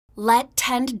Let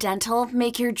Tend Dental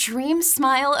make your dream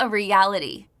smile a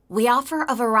reality. We offer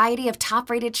a variety of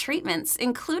top-rated treatments,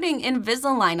 including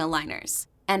Invisalign aligners.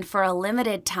 And for a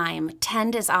limited time,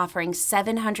 Tend is offering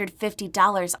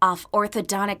 $750 off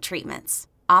orthodontic treatments.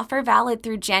 Offer valid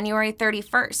through January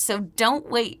 31st, so don't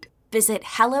wait. Visit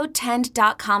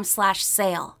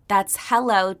hellotend.com/sale. That's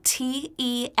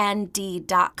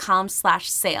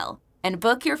hellotend.com/sale. And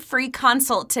book your free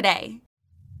consult today.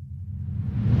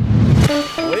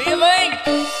 What do you think?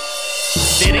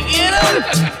 Did it get him?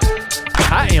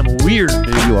 I am weird,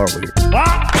 dude. You are weird.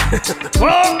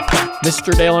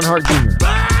 Mr. Dale Earnhardt Jr.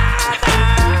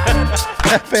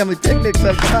 Family picnic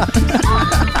sometimes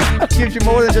gives you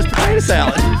more than just potato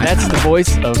salad. That's the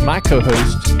voice of my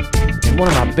co-host and one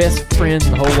of my best friends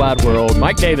in the whole wide world,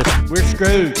 Mike Davis. We're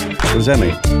screwed. What does that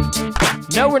mean?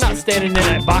 No, we're not standing in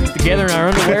that box together in our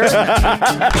underwear.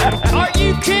 Are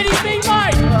you kidding me,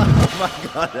 Mike? Oh, my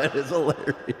God, that is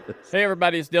hilarious. Hey,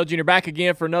 everybody, it's Dale Jr. back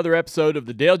again for another episode of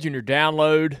the Dale Jr.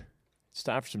 Download. It's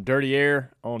time for some dirty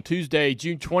air on Tuesday,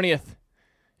 June 20th,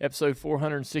 episode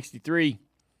 463.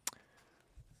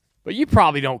 But you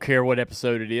probably don't care what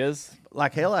episode it is.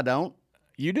 Like hell, I don't.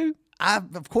 You do?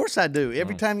 Of course I do.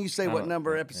 Every time you say what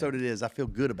number episode it is, I feel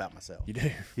good about myself. You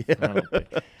do? Yeah.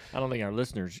 I don't think our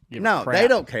listeners give a No, crap. they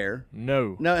don't care.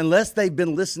 No. No, unless they've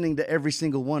been listening to every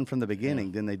single one from the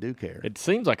beginning, then they do care. It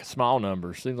seems like a small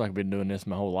number. Seems like I've been doing this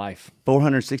my whole life.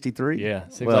 463? Yeah.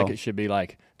 Seems like it should be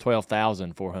like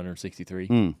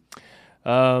 12,463.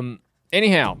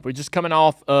 Anyhow, we're just coming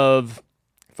off of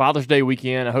Father's Day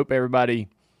weekend. I hope everybody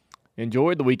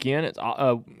enjoyed the weekend. It's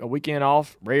a weekend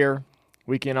off, rare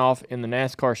weekend off in the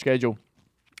NASCAR schedule.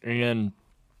 And,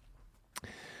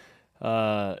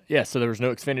 so there was no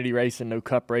Xfinity racing, no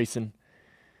Cup racing.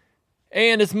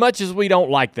 And as much as we don't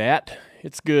like that,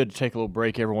 it's good to take a little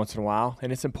break every once in a while,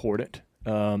 and it's important.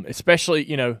 Especially,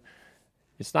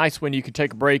 it's nice when you can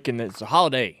take a break and it's a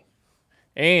holiday.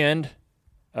 And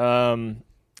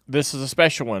this is a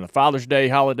special one, a Father's Day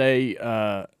holiday.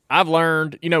 I've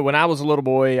learned, when I was a little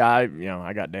boy,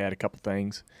 I got Dad a couple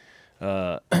things,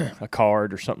 a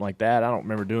card or something like that. I don't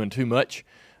remember doing too much,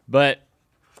 but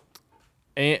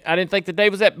I didn't think the day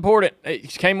was that important. It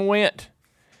just came and went.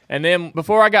 And then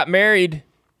before I got married,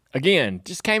 again,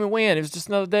 just came and went. It was just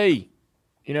another day.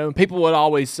 People would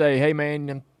always say, "Hey,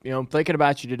 man, I'm thinking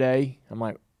about you today." I'm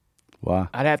like, "Why?"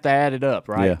 I'd have to add it up,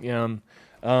 right? Yeah.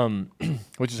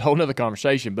 Which is a whole nother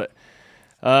conversation. But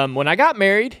when I got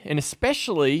married, and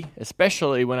especially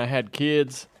when I had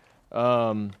kids,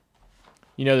 the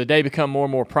day become more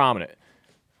and more prominent.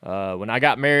 When I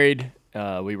got married,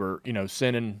 we were,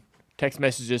 sending text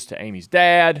messages to Amy's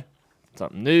dad,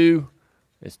 something new.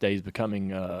 This day's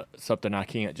becoming something I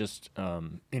can't just,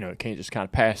 it can't just kind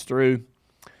of pass through.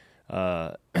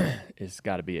 It's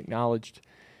got to be acknowledged,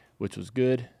 which was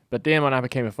good. But then when I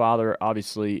became a father,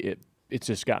 obviously it's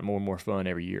just gotten more and more fun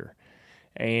every year.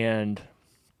 And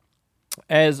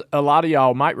as a lot of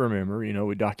y'all might remember,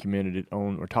 we documented it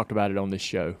or talked about it on this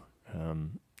show.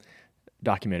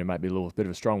 Documented might be a little bit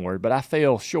of a strong word, but I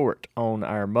fell short on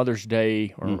our Mother's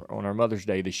Day on our Mother's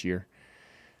Day this year.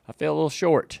 I fell a little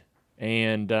short,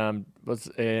 and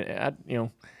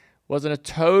wasn't a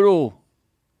total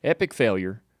epic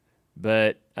failure,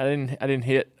 but I didn't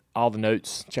hit all the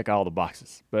notes, check all the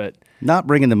boxes. But not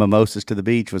bringing the mimosas to the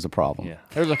beach was a problem. Yeah,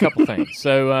 there was a couple things.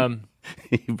 So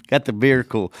you got the beer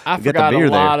cool. I forgot a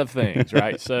lot of things,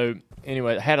 right? So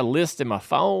anyway, I had a list in my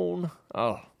phone.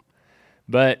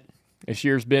 But this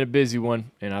year's been a busy one,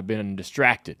 and I've been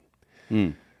distracted.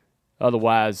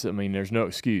 Otherwise, there's no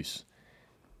excuse.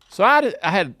 So I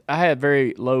had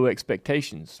very low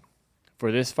expectations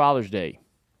for this Father's Day.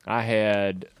 I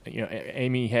had,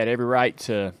 Amy had every right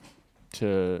to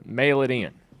mail it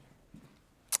in,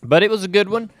 but it was a good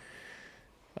one.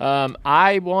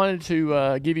 I wanted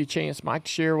to give you a chance, Mike,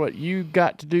 to share what you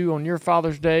got to do on your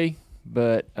Father's Day,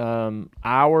 but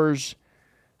ours.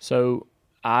 So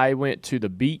I went to the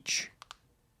beach.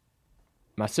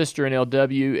 My sister and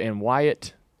LW and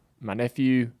Wyatt, my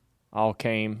nephew, all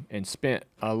came and spent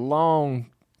a long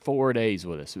 4 days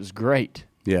with us. It was great.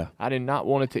 Yeah. I did not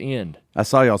want it to end. I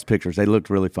saw y'all's pictures. They looked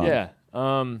really fun. Yeah.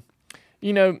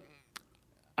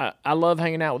 I love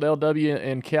hanging out with LW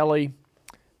and Kelly.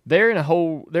 They're in a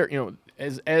whole,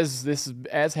 as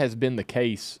has been the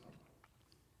case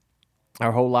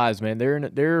our whole lives, man.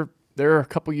 They're a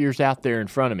couple years out there in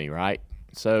front of me, right?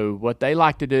 So what they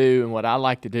like to do and what I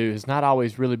like to do has not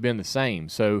always really been the same.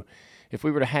 So if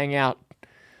we were to hang out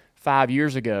 5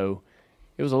 years ago,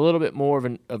 it was a little bit more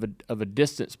of a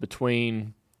distance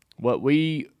between what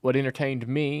entertained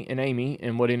me and Amy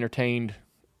and what entertained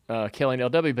Kelly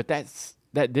and LW. But that's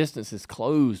that distance has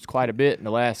closed quite a bit in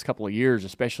the last couple of years,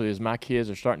 especially as my kids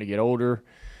are starting to get older.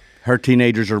 Her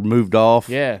teenagers are moved off.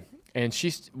 Yeah, and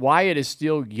Wyatt is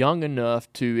still young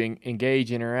enough to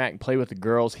engage, interact, and play with the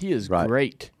girls. He is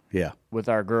great. Yeah. With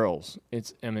our girls.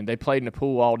 They played in the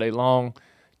pool all day long.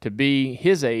 To be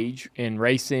his age in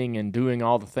racing and doing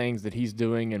all the things that he's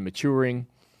doing and maturing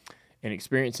and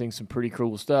experiencing some pretty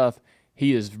cool stuff,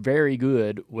 he is very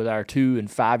good with our 2- and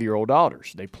 5-year-old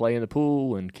daughters. They play in the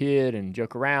pool and kid and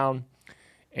joke around,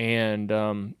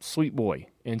 and sweet boy.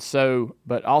 And so,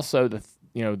 but also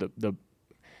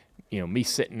me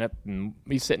sitting up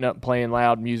and playing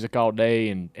loud music all day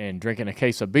and drinking a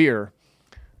case of beer,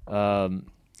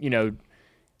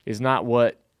 is not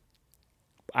what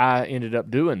I ended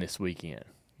up doing this weekend,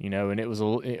 and it was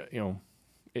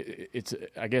it's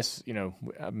I guess,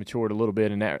 I've matured a little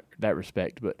bit in that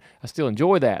respect, but I still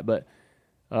enjoy that, but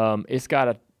it's got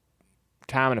a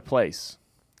time and a place,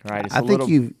 right? I think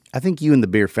you and the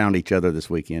beer found each other this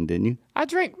weekend, didn't you? I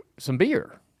drank some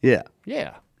beer. Yeah.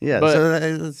 Yeah. Yeah.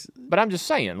 But I'm just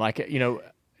saying, no.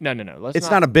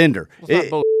 It's not a bender.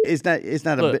 It's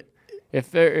not a bit.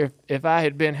 If I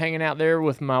had been hanging out there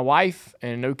with my wife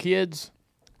and no kids,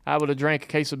 I would have drank a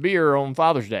case of beer on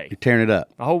Father's Day. You're tearing it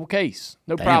up. A whole case.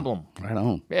 No Damn. problem. Right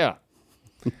on. Yeah.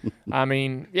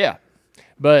 Yeah.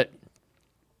 But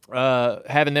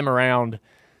having them around,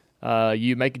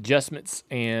 you make adjustments,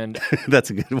 and that's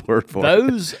a good word for it.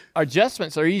 Those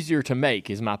adjustments are easier to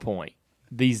make, is my point,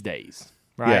 these days.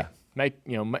 Right? Yeah.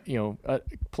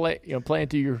 Play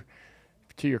into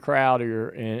your crowd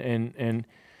and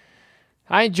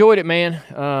I enjoyed it, man.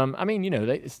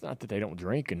 It's not that they don't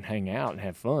drink and hang out and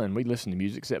have fun. We listened to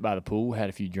music, sat by the pool, had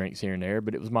a few drinks here and there,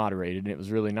 but it was moderated and it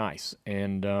was really nice.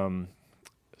 And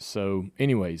so,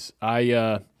 anyways, we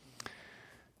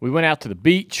went out to the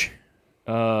beach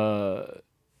and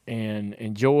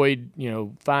enjoyed,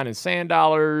 finding sand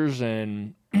dollars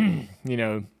and we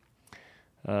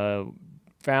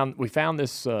found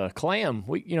this clam.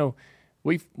 When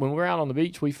we're out on the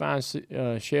beach, we find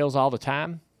shells all the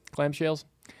time. Clam shells,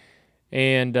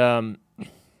 and I've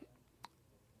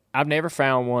never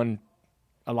found one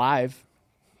alive.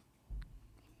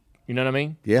 You know what I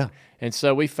mean? Yeah. And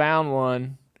so we found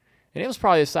one, and it was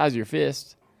probably the size of your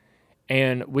fist.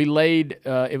 And we laid.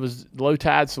 It was low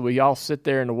tide, so we all sit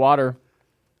there in the water,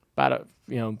 about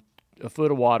a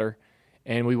foot of water,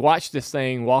 and we watched this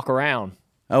thing walk around.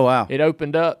 Oh wow! It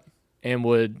opened up and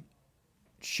would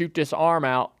shoot this arm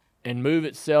out and move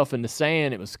itself in the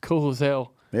sand. It was cool as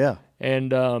hell. Yeah.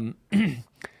 And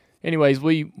anyways,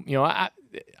 I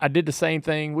did the same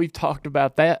thing. We've talked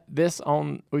about this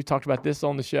on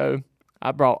the show.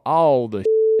 I brought all the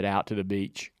shit out to the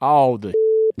beach. All the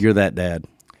You're that dad.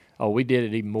 Oh, we did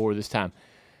it even more this time.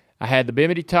 I had the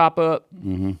bimini top up,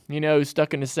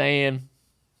 stuck in the sand.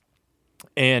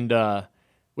 And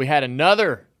we had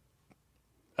another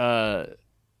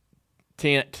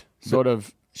tent sort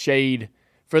of shade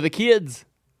for the kids.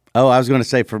 Oh, I was going to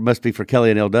say must be for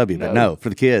Kelly and LW, but no, for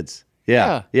the kids.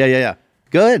 Yeah.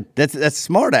 Good. That's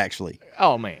smart, actually.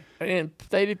 Oh man, and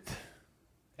they did.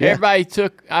 Yeah. Everybody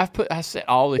took. I set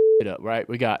all this shit up. Right,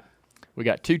 we got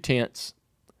 2 tents,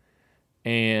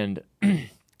 and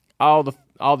all the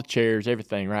chairs,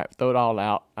 everything. Right, throw it all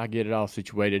out. I get it all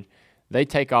situated. They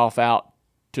take off out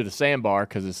to the sandbar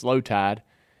because it's low tide,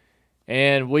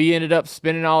 and we ended up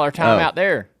spending all our time out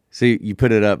there. So you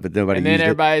put it up, but nobody. And then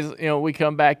everybody's, we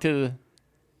come back to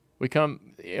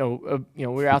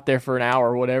we're out there for an hour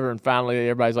or whatever, and finally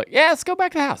everybody's like, "Yeah, let's go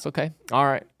back to the house." Okay, all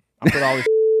right. I put all this.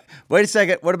 Wait a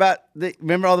second. What about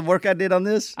remember all the work I did on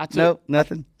this? Nope,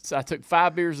 nothing. So I took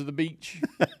 5 beers to the beach,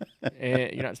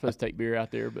 and you're not supposed to take beer out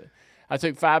there, but I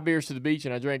took 5 beers to the beach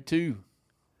and I drank 2,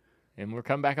 and we're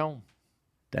coming back home.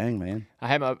 Dang, man. I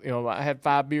had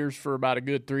 5 beers for about a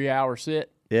good 3-hour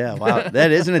sit. Yeah, wow,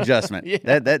 that is an adjustment.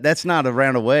 Yeah. That's not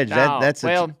around a wedge. No,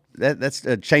 That's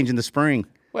a change in the spring.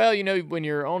 Well, when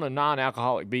you're on a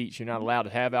non-alcoholic beach, you're not allowed to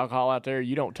have alcohol out there.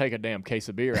 You don't take a damn case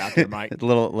of beer out there, Mike. It's a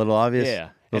little obvious. Yeah,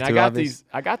 and I got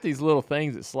these little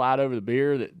things that slide over the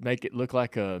beer that make it look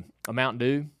like a Mountain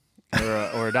Dew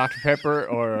or a Dr. Pepper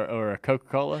or a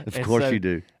Coca-Cola. Of course you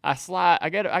do. I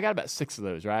got about 6 of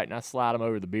those, right? And I slide them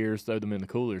over the beers, throw them in the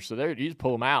cooler. So you just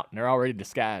pull them out, and they're already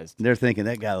disguised. They're thinking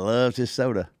that guy loves his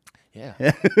soda. Yeah.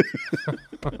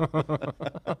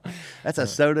 That's a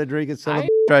soda drinking son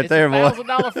right there, boy. It's a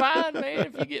 $1,000 fine, man,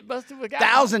 if you get busted with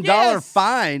 $1,000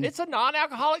 fine? It's a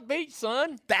non-alcoholic beach,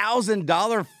 son.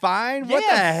 $1,000 fine? What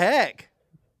Yes. the heck?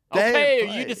 Okay,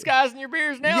 are you disguising your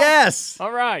beers now? Yes.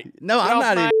 All right. No, Get I'm off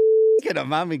not my even taking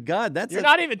them. I mean, God, that's You're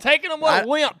not even taking them? What a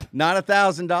wimp. not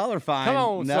 $1,000 fine. Come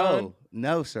on, no. son.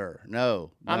 No, sir.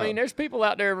 No. I mean, there's people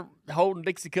out there holding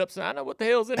Dixie cups, and I know what the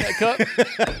hell's in that cup.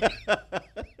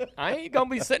 I ain't going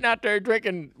to be sitting out there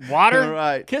drinking water.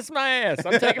 Right. Kiss my ass.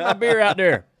 I'm taking my beer out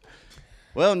there.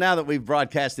 Well, now that we've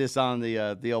broadcast this on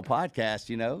the old podcast,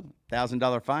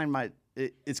 $1,000 fine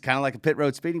it's kind of like a pit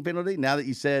road speeding penalty. Now that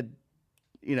you said,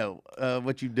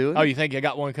 what you doing? Oh, you think you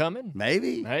got one coming?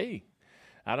 Maybe. Hey,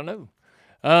 I don't know.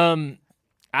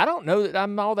 I don't know that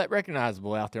I'm all that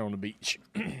recognizable out there on the beach.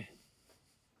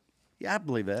 Yeah, I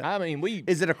believe that. I mean,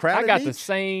 Is it a crowded I got beach?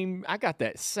 I got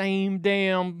that same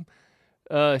damn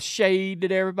shade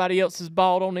that everybody else has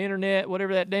bought on the internet,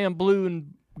 whatever that damn blue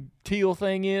and teal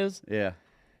thing is. Yeah.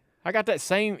 I got that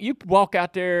same. You walk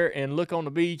out there and look on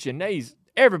the beach, and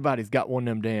everybody's got one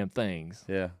of them damn things.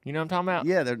 Yeah. You know what I'm talking about?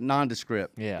 Yeah, they're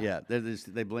nondescript. Yeah. Yeah,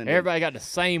 they blend Everybody got the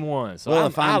same one. So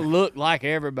Well, I look like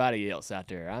everybody else out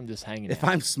there. I'm just hanging out. If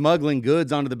I'm smuggling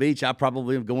goods onto the beach, I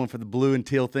probably am going for the blue and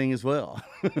teal thing as well.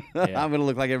 Yeah. I'm going to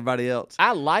look like everybody else.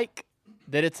 I like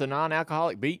that it's a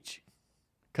non-alcoholic beach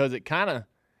because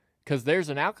there's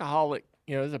an alcoholic,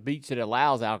 there's a beach that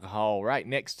allows alcohol right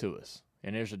next to us.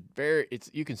 And there's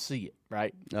you can see it,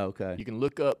 right? Oh, okay. You can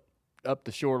look up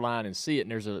the shoreline and see it,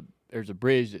 and there's a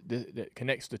bridge that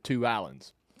connects the two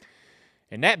islands.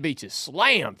 And that beach is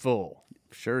slammed full.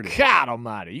 Sure it is. God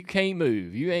almighty, you can't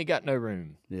move. You ain't got no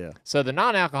room. Yeah. So the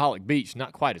non-alcoholic beach,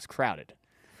 not quite as crowded.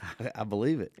 I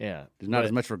believe it. Yeah. There's not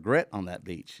as much regret on that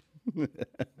beach.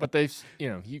 But they've,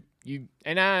 you're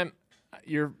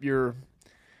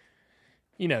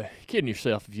kidding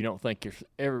yourself if you don't think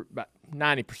about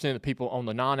 90% of the people on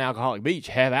the non-alcoholic beach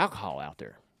have alcohol out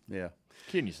there. Yeah.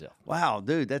 Kidding yourself. Wow,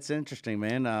 dude, that's interesting,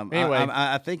 man. Anyway.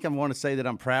 I think I want to say that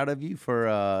I'm proud of you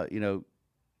for,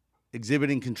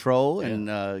 exhibiting control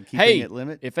and keeping it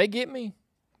limit. If they get me,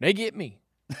 they get me.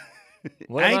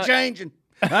 I ain't changing.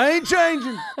 I ain't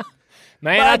changing.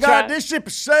 Man, By I God, tried. this ship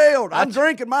has sailed. I'm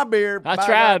drinking my beer. I By tried,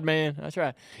 God. man. I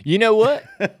tried. You know what?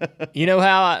 You know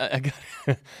how I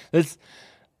got this?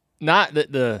 Not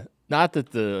that the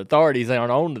authorities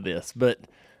aren't on to this, but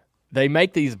they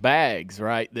make these bags,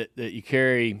 right? That you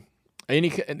carry.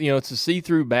 It's a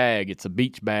see-through bag. It's a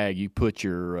beach bag. You put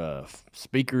your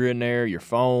speaker in there, your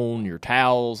phone, your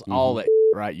towels, all that.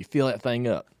 Right? You fill that thing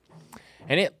up,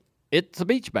 and it's a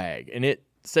beach bag, and it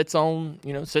sits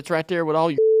right there with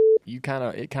all your. It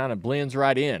kind of blends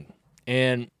right in,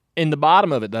 and in the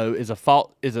bottom of it though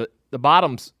the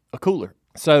bottom's a cooler.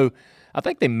 So I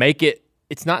think they make it.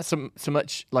 It's not so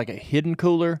much like a hidden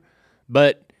cooler,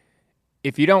 but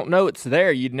if you don't know it's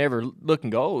there, you'd never look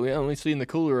and go, oh, yeah, only seeing the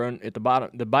cooler at the bottom.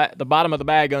 The bottom of the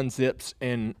bag unzips,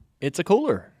 and it's a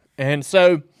cooler. And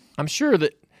so I'm sure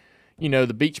that,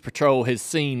 the Beach Patrol has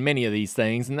seen many of these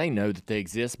things, and they know that they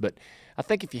exist. But I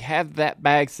think if you have that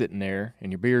bag sitting there,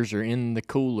 and your beers are in the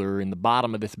cooler in the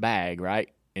bottom of this bag, right,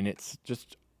 and it's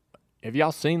just, have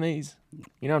y'all seen these?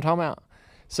 You know what I'm talking about?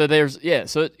 So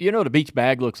so what a beach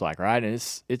bag looks like, right? And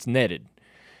it's netted.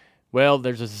 Well,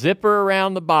 there's a zipper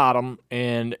around the bottom,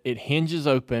 and it hinges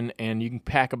open, and you can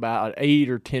pack about 8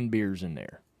 or 10 beers in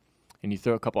there. And you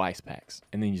throw a couple ice packs,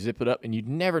 and then you zip it up, and you'd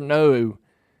never know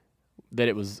that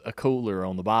it was a cooler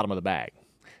on the bottom of the bag.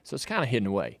 So it's kind of hidden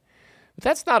away. But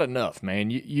that's not enough,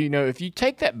 man. If you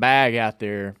take that bag out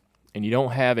there and you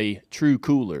don't have a true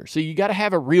cooler, so you got to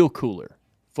have a real cooler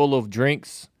full of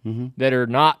drinks that are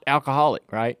not alcoholic,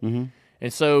 right? Mm-hmm.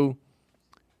 And so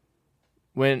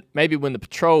when the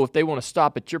patrol, if they want to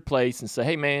stop at your place and say,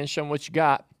 hey, man, show them what you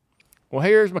got. Well,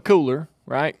 here's my cooler,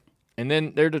 right? And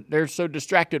then they're so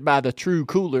distracted by the true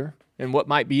cooler and what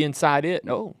might be inside it.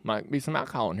 Oh, might be some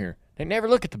alcohol in here. They never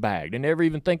look at the bag. They never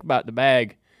even think about the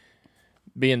bag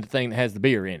being the thing that has the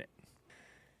beer in it.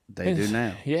 They do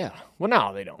now. Yeah. Well,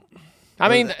 no, they don't. I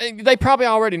mean, they probably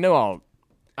already know all.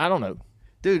 I don't know.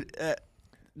 Dude,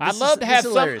 I'd love to have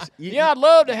I'd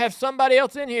love to have somebody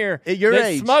else in here at your that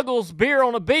age smuggles beer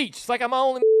on the beach. It's like I'm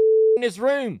only in this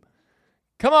room.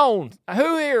 Come on,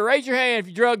 who here? Raise your hand if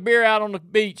you drug beer out on the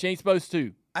beach. Ain't supposed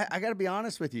to. I got to be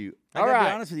honest with you. All right.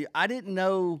 Be honest with you. I didn't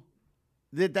know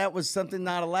that was something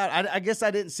not allowed. I guess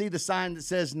I didn't see the sign that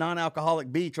says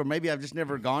non-alcoholic beach, or maybe I've just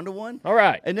never gone to one. All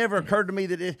right. It never occurred to me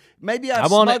that maybe I've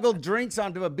smuggled drinks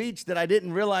onto a beach that I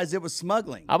didn't realize it was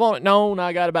smuggling. I want it known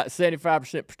I got about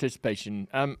 75% participation.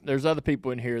 There's other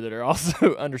people in here that are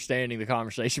also understanding the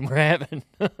conversation we're having.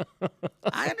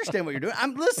 I understand what you're doing.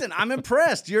 I'm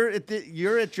impressed. You're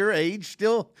at your age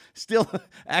still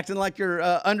acting like you're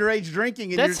underage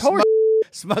drinking, and That's you're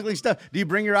smuggling stuff. Do you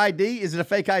bring your ID? Is it a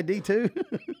fake ID too?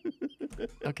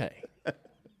 Okay.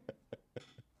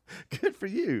 Good for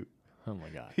you. Oh my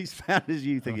God. He's found his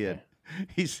youth again.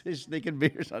 He's sneaking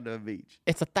beers onto a beach.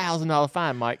 It's $1,000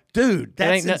 fine, Mike. Dude, That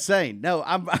that's ain't insane. No,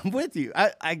 I'm with you.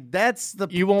 I that's the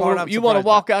You part I'm want to surprised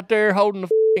walk by. out there holding the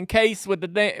f***ing case with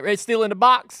it's still in the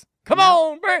box? Come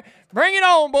on, bring it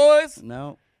on, boys.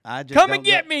 No, I just Come don't and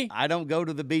get go- me. I don't go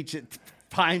to the beach and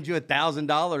find you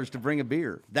 $1,000 to bring a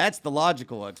beer. That's the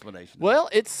logical explanation. Well,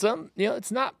 it's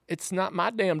it's not my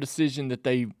damn decision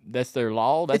that's their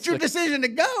law. That's it's your decision to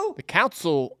go. the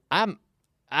council. I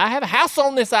have a house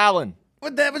on this island.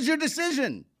 But that was your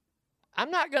decision. I'm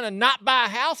not gonna not buy a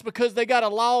house because they got a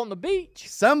law on the beach.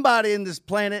 Somebody in this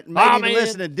planet, maybe Oh, even man.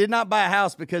 listening, did not buy a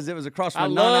house because it was across from I a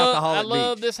love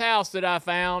non-alcoholic beach. this house that I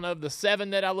found of the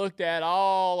 7 that I looked at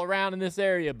all around in this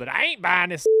area, but I ain't buying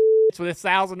this with this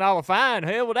 $1,000 fine.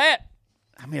 Hell with that.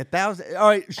 I mean, 1,000. All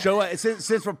right, show us.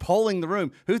 Since we're polling the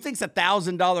room, who thinks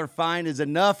 $1,000 fine is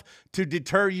enough to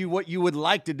deter you what you would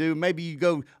like to do? Maybe you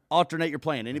go alternate your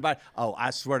plan. Anybody? Oh,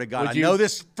 I swear to God, Would I you- know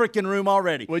this freaking room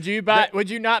already. Would you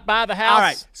not buy the house? All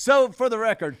right. So for the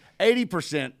record,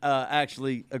 80%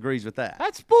 actually agrees with that.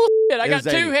 That's bullshit. I It got was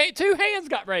 80. two hands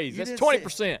got raised. You That's didn't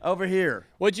say- 20%. over here.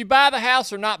 Would you buy the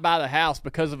house or not buy the house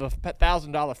because of a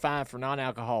 $1,000 fine for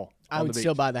non-alcohol? I on would the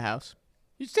still beach? buy the house.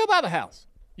 You'd still buy the house.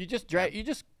 You just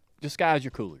disguise your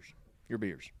coolers, your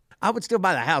beers. I would still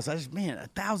buy the house. I just, man,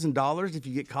 $1,000 if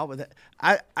you get caught with that.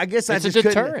 I guess I It's a just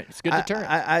couldn't- deterrent. It's a good deterrent.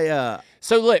 I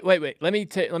So wait. Let me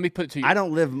put it to you. I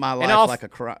don't live my life all- like a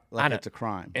crime. I Like know. it's a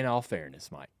crime. In all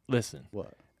fairness, Mike, listen.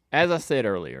 What? As I said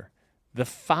earlier, the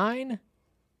fine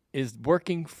is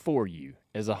working for you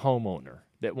as a homeowner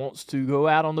that wants to go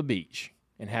out on the beach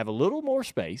and have a little more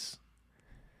space,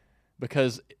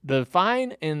 because the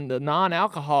fine in the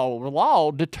non-alcohol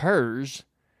law deters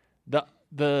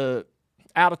the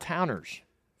out-of-towners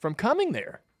from coming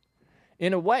there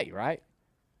in a way, right?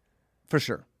 For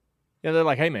sure. Yeah, they're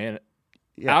like, hey, man,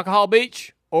 Yeah. alcohol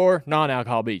beach or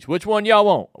non-alcohol beach? Which one y'all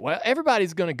want? Well,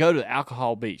 everybody's going to go to the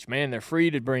alcohol beach. Man, they're free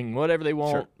to bring whatever they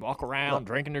want, Sure. walk around,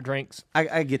 drinking their drinks.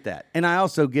 I get that. And I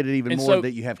also get it even And more so-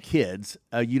 that you have kids.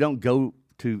 You don't go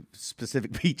to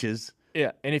specific beaches.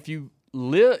 Yeah, and if you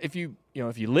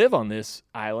live on this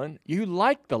island, you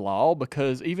like the law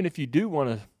because even if you do want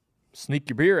to sneak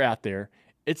your beer out there,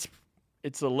 it's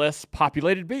a less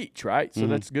populated beach, right? So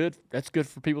that's good. That's good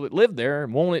for people that live there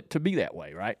and want it to be that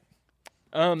way, right?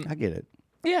 I get it.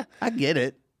 Yeah. I get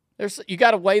it. You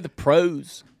got to weigh the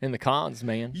pros and the cons,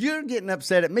 man. You're getting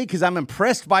upset at me because I'm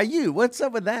impressed by you. What's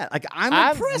up with that? Like I'm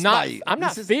impressed by you. I'm not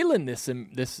This is- feeling this.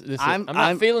 I'm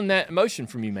not feeling that emotion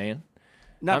from you, man.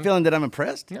 not feeling that I'm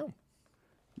impressed. No.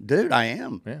 Dude, I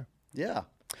am. Yeah. Yeah.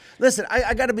 Listen,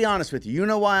 I got to be honest with you. You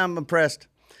know why I'm impressed?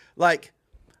 Like,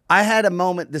 I had a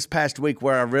moment this past week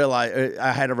where I realized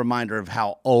I had a reminder of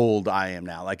how old I am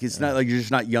now. Like, it's not like you're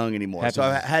just not young anymore. So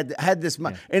I had this,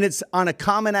 and it's on a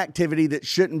common activity that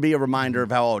shouldn't be a reminder of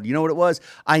how old. You know what it was?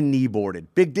 I kneeboarded.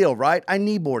 Big deal, right? I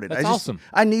kneeboarded. That's awesome.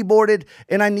 I kneeboarded,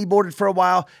 and I kneeboarded for a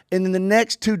while. And then the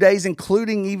next 2 days,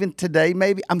 including even today,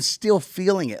 maybe, I'm still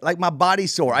feeling it. Like, my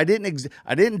body's sore. I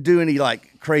didn't do any,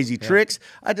 like, crazy tricks.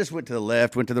 I just went to the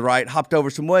left, went to the right, hopped over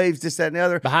some waves, this, that, and the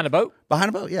other. Behind a boat? Behind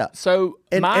a boat, yeah. So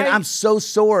And I'm so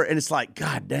sore, and it's like,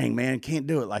 God dang, man, can't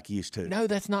do it like you used to. No,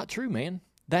 that's not true, man.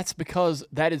 That's because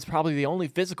that is probably the only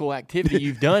physical activity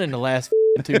you've done in the last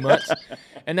 2 months,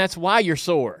 and that's why you're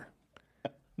sore.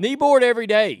 Kneeboard every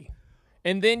day,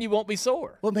 and then you won't be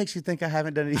sore. What makes you think I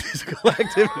haven't done any physical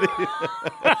activity?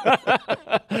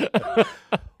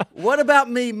 What about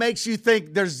me makes you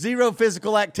think there's zero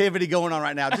physical activity going on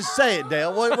right now? Just say it,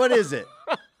 Dale. What is it?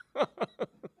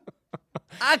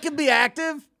 I can be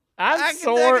active. I I'm can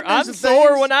sore. do I'm some sore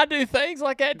things. when I do things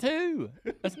like that too.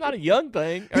 That's not a young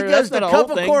thing. He or goes that's to not a an old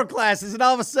couple thing. core classes, and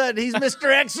all of a sudden he's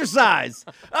Mr. Exercise.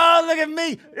 Oh, look at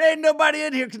me! There ain't nobody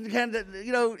in here can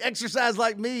exercise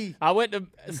like me. I went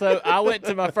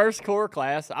to my first core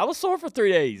class. I was sore for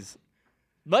 3 days,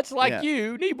 much like Yeah.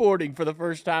 you, kneeboarding for the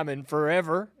first time in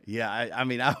forever. Yeah, I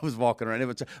mean, I was walking around. It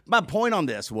was my point on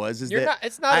this was You're that not.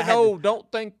 It's not I an had to- old. Don't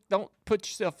put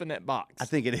yourself in that box. I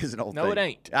think it is an old No, thing. it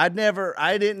ain't. I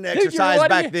didn't Dude, exercise what are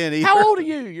back you- then either. How old are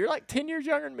you? You're like 10 years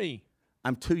younger than me.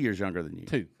 I'm 2 years younger than you.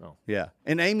 2. Oh. Yeah.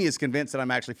 And Amy is convinced that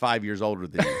I'm actually 5 years older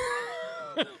than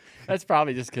you. That's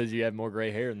probably just because you have more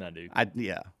gray hair than I do.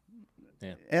 Yeah.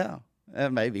 Yeah. Yeah.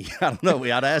 Maybe. I don't know.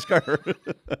 We ought to ask her.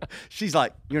 She's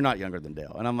like, you're not younger than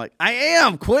Dale. And I'm like, I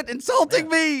am. Quit insulting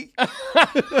me.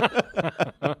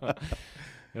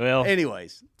 Well,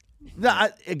 Anyways. No,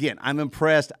 again, I'm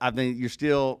impressed. I think you're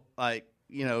still like,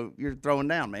 you're throwing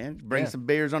down, man. Bring Yeah. some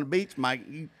beers on the beach. Mike,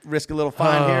 you risk a little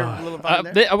fine here, a little fine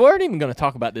there. we weren't even going to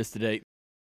talk about this today.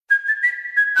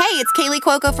 Hey, it's Kaylee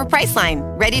Cuoco for Priceline.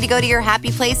 Ready to go to your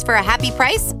happy place for a happy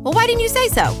price? Well, why didn't you say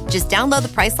so? Just download the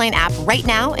Priceline app right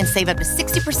now and save up to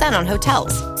 60% on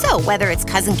hotels. So whether it's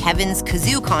Cousin Kevin's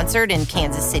Kazoo Concert in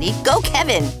Kansas City, go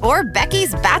Kevin, or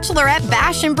Becky's Bachelorette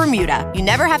Bash in Bermuda, you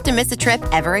never have to miss a trip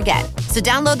ever again. So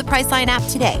download the Priceline app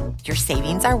today. Your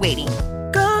savings are waiting.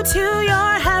 Go to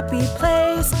your happy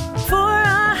place for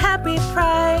a happy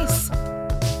price.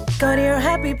 Go to your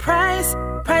happy price,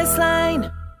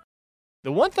 Priceline.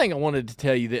 The one thing I wanted to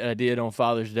tell you that I did on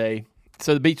Father's Day,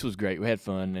 so the beach was great. We had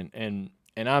fun, and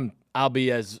I'll be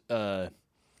as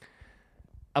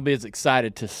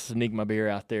excited to sneak my beer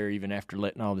out there even after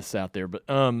letting all this out there. But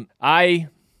Amy,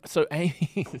 so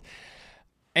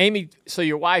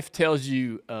your wife tells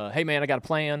you, hey man, I got a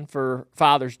plan for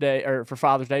Father's Day or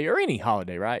any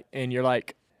holiday, right? And you're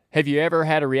like, have you ever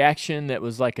had a reaction that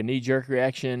was like a knee-jerk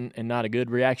reaction and not a good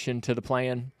reaction to the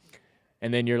plan?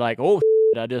 And then you're like, oh,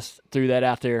 I just threw that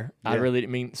out there. Yeah. I really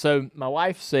didn't mean. So my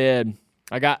wife said,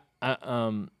 think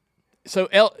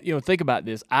about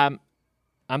this. I'm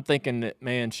thinking that,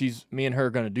 man, me and her are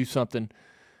going to do something.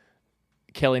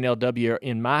 Kelly and LW,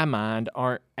 in my mind,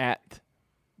 aren't at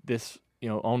this,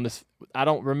 on this. I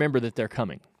don't remember that they're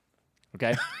coming.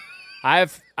 Okay.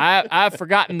 I've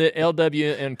forgotten that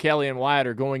LW and Kelly and Wyatt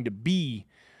are going to be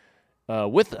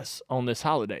with us on this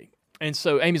holiday. And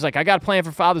so Amy's like, I got a plan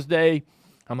for Father's Day.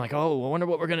 I'm like, oh, I wonder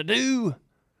what we're going to do.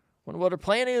 Wonder what her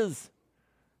plan is.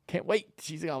 Can't wait.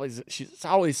 It's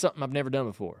always something I've never done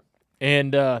before.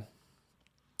 And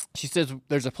she says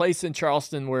there's a place in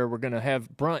Charleston where we're going to have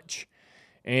brunch,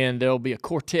 and there'll be a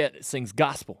quartet that sings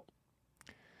gospel.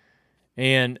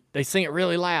 And they sing it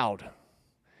really loud.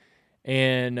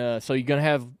 And so you're going to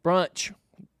have brunch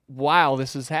while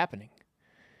this is happening.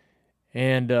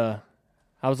 And I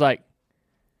was like,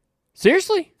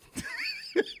 seriously?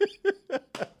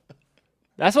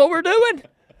 That's what we're doing?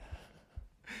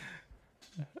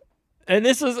 And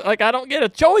this is like, I don't get a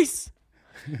choice.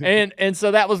 And so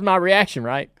that was my reaction,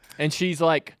 right? And she's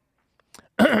like,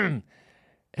 hey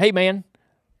man,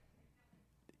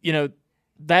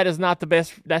 that is not the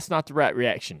best, that's not the right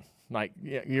reaction. Like,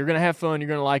 you're going to have fun, you're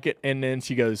going to like it. And then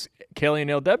she goes, Kelly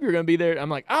and LW are going to be there. I'm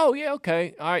like, oh yeah,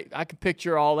 okay. All right, I can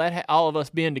picture all that, all of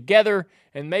us being together,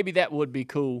 and maybe that would be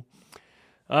cool.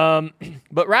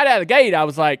 But right out of the gate, I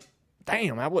was like,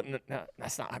 damn,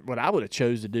 that's not what I would have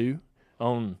chose to do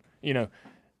on,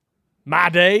 my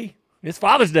day. It's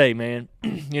Father's Day, man.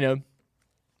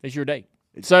 It's your day.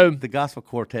 So the gospel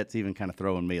quartet's even kind of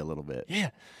throwing me a little bit.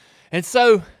 Yeah. And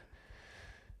so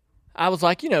I was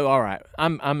like, all right,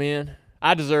 I'm in.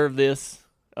 I deserve this.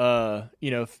 Oh,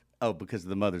 because of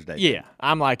the Mother's Day. Yeah.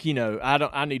 I'm like,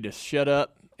 I need to shut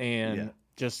up and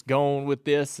just go on with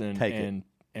this and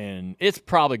it's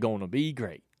probably going to be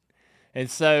great. And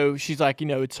so she's like,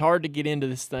 it's hard to get into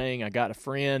this thing. I got a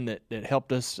friend that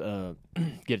helped us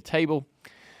get a table.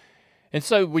 And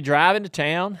so we drive into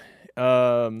town,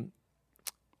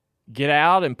 get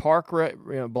out and park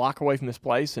a block away from this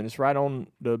place, and it's right on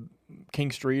the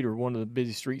King Street or one of the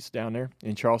busy streets down there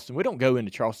in Charleston. We don't go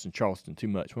into Charleston too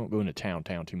much. We don't go into town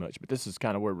too much, but this is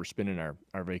kind of where we're spending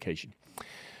our vacation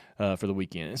for the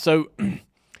weekend. And so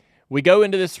we go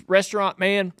into this restaurant,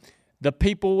 man. The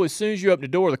people, as soon as you open the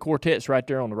door, the quartet's right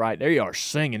there on the right. There you are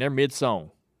singing. They're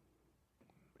mid-song.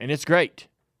 And it's great.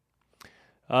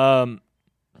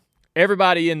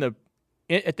 Everybody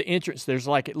at the entrance, there's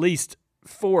like at least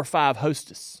 4 or 5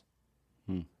 hostess,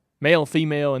 male and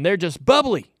female, and they're just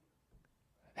bubbly.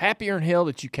 Happier in hell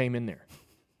that you came in there.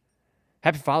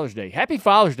 Happy Father's Day. Happy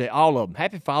Father's Day, all of them.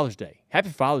 Happy Father's Day. Happy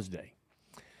Father's Day.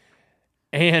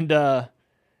 And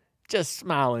just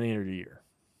smiling ear to ear.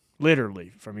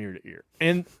 Literally from ear to ear.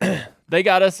 And they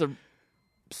got us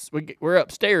we're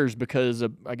upstairs because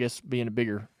of, I guess, being a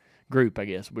bigger group, I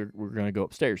guess. We're going to go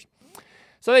upstairs.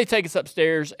 So they take us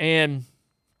upstairs, and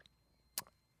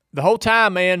the whole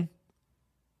time, man,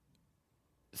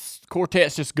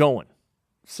 quartet's just going,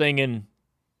 singing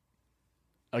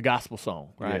a gospel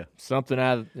song, right? Yeah. Something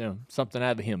out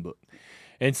of the hymn book.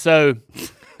 And so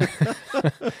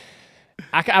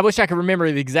I wish I could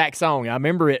remember the exact song. I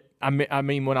remember it. I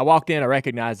mean, when I walked in, I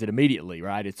recognized it immediately,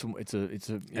 right? It's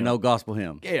an old gospel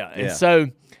hymn. Yeah. And so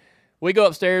we go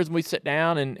upstairs and we sit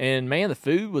down, and man, the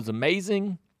food was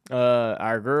amazing.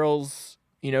 Our girls,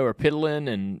 are piddling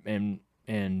and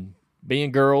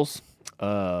being girls.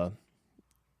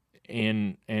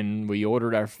 And we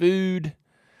ordered our food.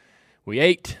 We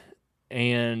ate,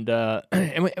 and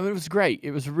it was great.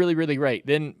 It was really, really great.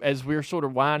 Then, as we were sort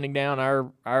of winding down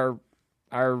our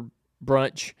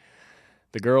brunch,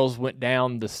 the girls went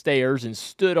down the stairs and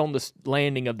stood on the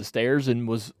landing of the stairs and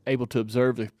was able to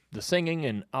observe the singing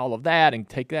and all of that and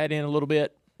take that in a little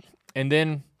bit. And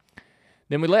then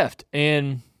we left,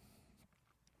 and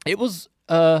it was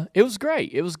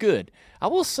great. It was good. I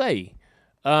will say,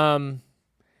 and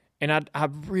I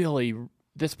really,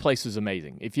 this place is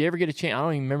amazing. If you ever get a chance, I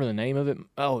don't even remember the name of it.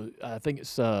 Oh, I think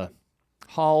it's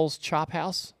Hall's Chop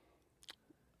House.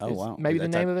 Oh, wow. Maybe the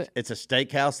name of it? It's a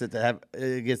steakhouse that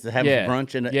gets to have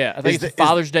brunch. And I think it's a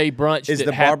Father's Day brunch.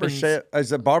 Is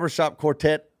the barbershop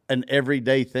quartet an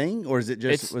everyday thing, or is it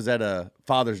just was that a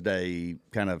Father's Day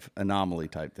kind of anomaly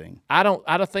type thing? I don't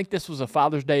think this was a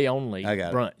Father's Day only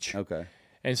brunch. Okay.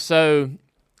 And so,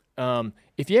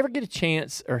 if you ever get a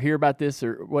chance or hear about this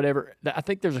or whatever, I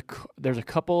think there's a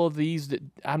couple of these that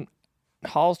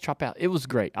Hall's Chop Out. It was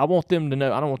great. I want them to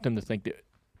know. I don't want them to think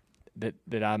that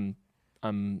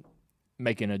I'm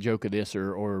making a joke of this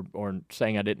or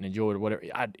saying I didn't enjoy it or whatever.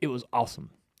 It was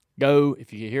awesome. Go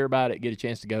if you hear about it, get a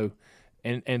chance to go.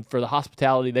 And for the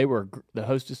hospitality, they were the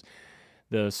hostess,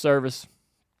 the service,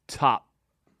 top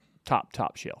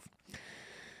shelf.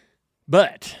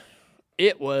 But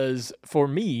it was, for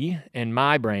me and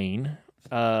my brain,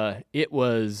 it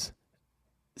was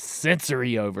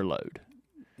sensory overload.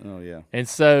 Oh, yeah. And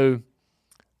so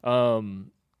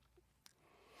when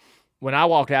I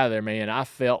walked out of there, man, I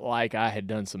felt like I had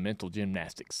done some mental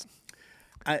gymnastics.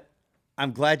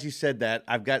 I'm glad you said that.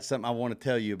 I've got something I want to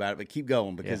tell you about it, but keep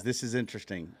going because this is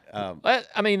interesting.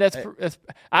 I mean,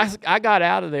 I got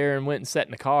out of there and went and sat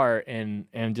in the car and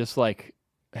just like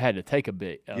had to take a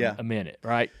minute,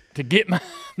 right, to get my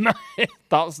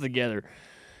thoughts together.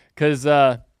 Because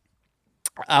I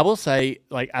will say,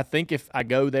 like, I think if I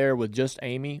go there with just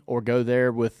Amy or go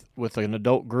there with an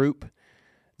adult group,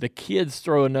 the kids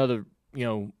throw another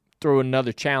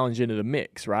challenge into the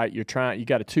mix, right? You got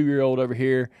a 2-year-old over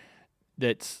here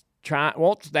that's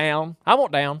wants down. I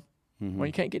want down. Mm-hmm. Well,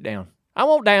 you can't get down. I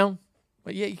want down.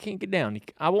 Well, yeah, you can't get down.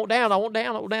 I want down. I want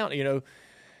down. I want down. You know,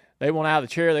 they want out of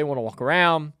the chair. They want to walk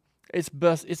around. It's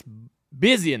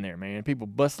busy in there, man. People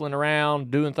bustling around,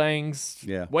 doing things.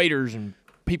 Yeah. Waiters and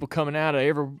people coming out of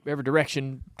every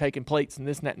direction, taking plates and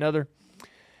this and that and other.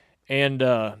 And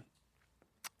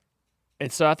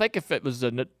so I think if it was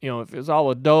if it was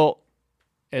all adult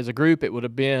as a group, it would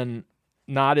have been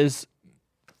not as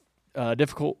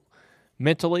difficult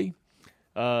mentally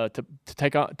to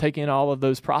take in all of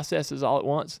those processes all at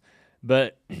once.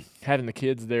 But having the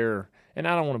kids there, and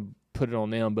I don't want to put it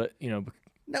on them, but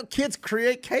no, kids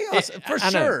create chaos for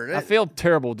sure. I feel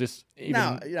terrible just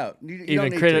analyzing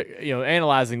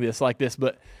this like this,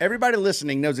 but everybody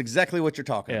listening knows exactly what you're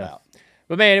talking about.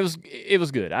 But man, it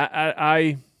was good.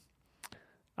 I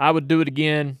would do it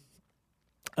again.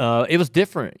 It was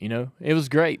different, It was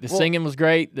great. The singing was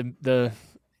great. The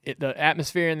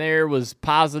atmosphere in there was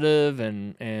positive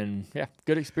and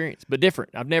good experience, but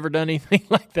different. I've never done anything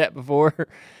like that before.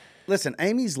 Listen,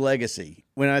 Amy's legacy,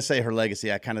 when I say her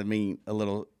legacy, I kind of mean a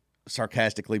little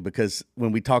sarcastically because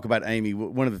when we talk about Amy,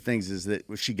 one of the things is that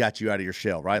she got you out of your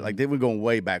shell, right? Like, we're going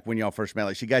way back when y'all first met.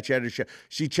 Like, she got you out of your shell.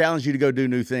 She challenged you to go do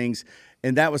new things,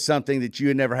 and that was something that you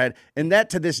had never had. And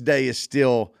that to this day is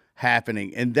still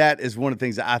happening. And that is one of the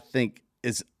things that I think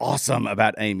is awesome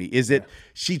about Amy is that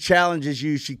she challenges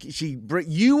you.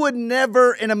 You would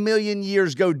never in a million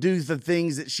years go do the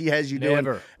things that she has you doing.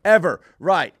 Ever.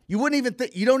 Right. You wouldn't even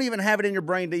you don't even have it in your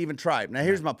brain to even try it. Now,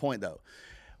 here's my point, though.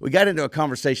 We got into a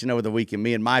conversation over the weekend,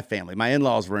 me and my family. My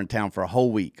in-laws were in town for a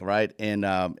whole week, right? And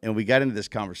we got into this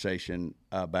conversation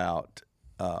about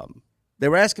they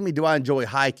were asking me, do I enjoy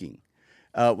hiking?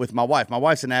 With my wife. My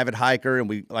wife's an avid hiker, and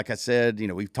we, like I said,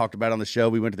 we've talked about it on the show.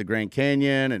 We went to the Grand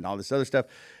Canyon and all this other stuff.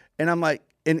 And I'm like,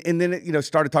 and then it,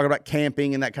 started talking about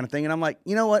camping and that kind of thing. And I'm like,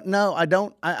 you know what? No, I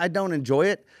don't. I don't enjoy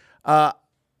it. I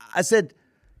said,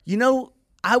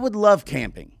 I would love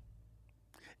camping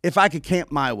if I could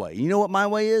camp my way. You know what my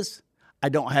way is? I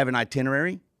don't have an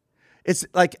itinerary. It's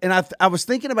like, and I was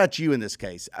thinking about you in this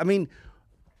case. I mean,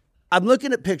 I'm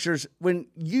looking at pictures when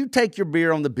you take your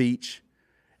beer on the beach.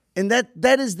 And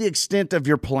that is the extent of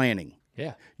your planning.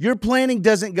 Yeah. Your planning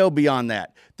doesn't go beyond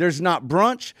that. There's not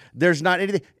brunch. There's not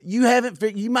anything.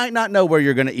 You might not know where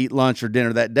you're going to eat lunch or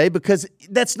dinner that day because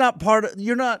that's not part of,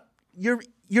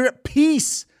 you're at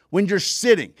peace when you're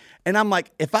sitting. And I'm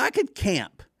like, if I could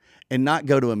camp and not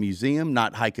go to a museum,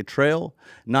 not hike a trail,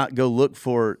 not go look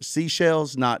for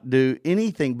seashells, not do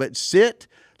anything but sit,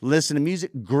 listen to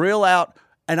music, grill out,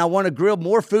 and I want to grill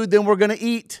more food than we're going to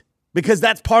eat because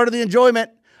that's part of the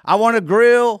enjoyment. I want to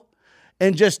grill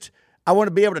and I want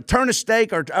to be able to turn a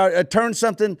steak or turn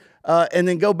something and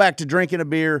then go back to drinking a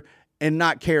beer and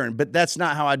not caring. But that's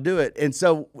not how I do it. And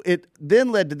so it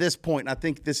then led to this point, and I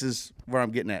think this is where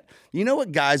I'm getting at. You know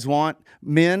what guys want?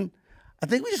 Men, I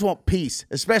think we just want peace,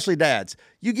 especially dads.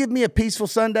 You give me a peaceful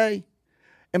Sunday,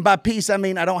 and by peace, I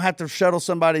mean I don't have to shuttle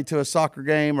somebody to a soccer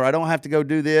game, or I don't have to go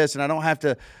do this, and I don't have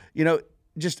to,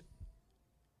 just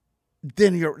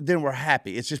then we're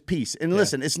happy. It's just peace. And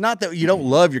listen, it's not that you don't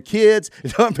love your kids.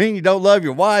 It don't mean you don't love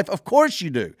your wife. Of course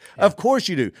you do. Yeah. Of course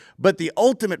you do. But the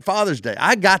ultimate Father's Day,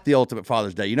 I got the ultimate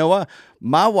Father's Day. You know what?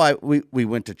 My wife, we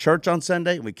went to church on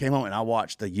Sunday. We came home and I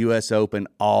watched the U.S. Open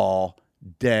all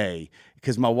day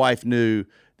because my wife knew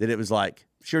that it was like,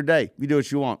 sure day. You do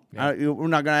what you want. Yeah. We're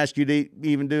not going to ask you to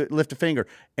even lift a finger.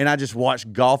 And I just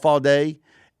watched golf all day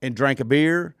and drank a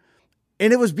beer.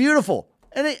 And it was beautiful.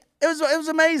 And it was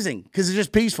amazing because it's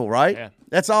just peaceful, right? Yeah.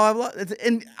 That's all I love.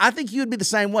 And I think you'd be the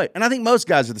same way. And I think most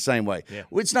guys are the same way. Yeah.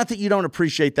 It's not that you don't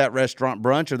appreciate that restaurant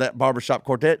brunch or that barbershop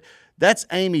quartet. That's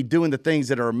Amy doing the things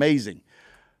that are amazing.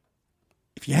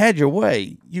 If you had your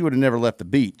way, you would have never left the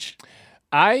beach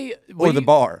or the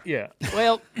bar. Yeah.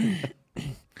 Well,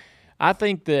 I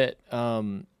think that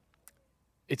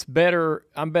it's better.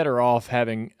 I'm better off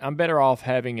having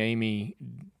Amy.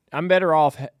 I'm better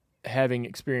off having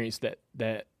experienced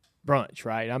that brunch,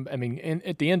 right? And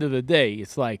at the end of the day,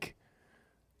 it's like,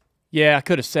 yeah, I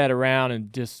could have sat around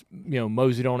and just,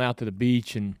 moseyed on out to the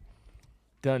beach and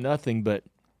done nothing. But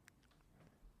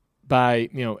by,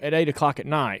 at 8 o'clock at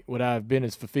night, would I have been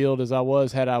as fulfilled as I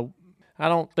was had I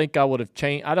don't think I would have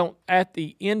changed. At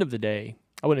the end of the day,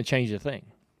 I wouldn't have changed a thing.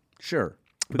 Sure.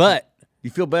 But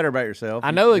you feel better about yourself. I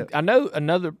know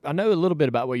a little bit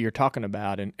about what you're talking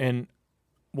about. And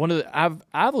one of the,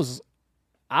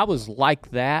 I was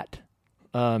like that.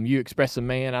 You express a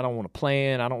man. I don't want to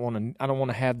plan. I don't want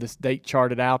to have this date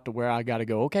charted out to where I got to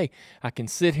go. Okay, I can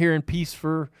sit here in peace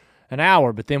for an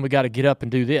hour, but then we got to get up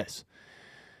and do this.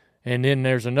 And then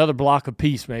there's another block of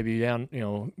peace, maybe down,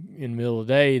 in the middle of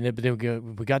the day. And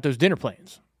then we got those dinner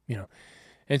plans,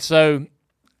 And so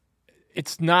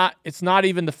it's not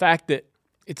even the fact that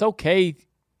it's okay.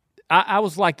 I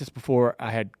was like this before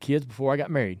I had kids, before I got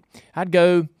married. I'd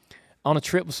go on a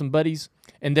trip with some buddies,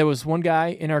 and there was one guy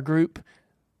in our group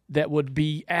that would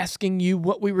be asking you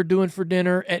what we were doing for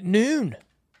dinner at noon.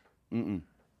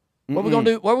 What we gonna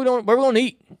do? Where we gonna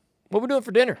eat? What we doing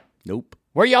for dinner? Nope.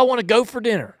 Where y'all want to go for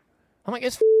dinner? I'm like,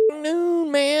 it's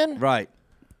noon, man. Right.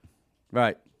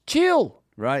 Chill.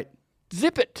 Right.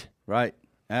 Zip it. Right.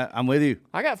 I'm with you.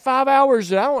 I got 5 hours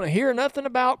that I don't want to hear nothing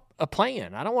about a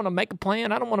plan. I don't want to make a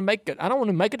plan. I don't want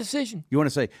to make a decision. You want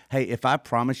to say, hey, if I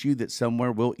promise you that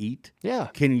somewhere we'll eat,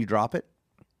 can you drop it?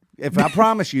 If I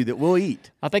promise you that we'll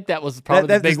eat. I think that was probably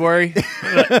the big worry,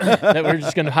 that we're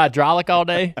just going to hydraulic all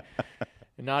day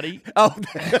and not eat. Oh,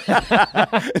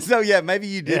 so yeah, maybe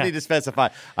you did need to specify.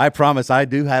 I promise I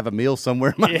do have a meal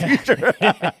somewhere in my future.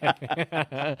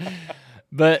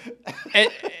 But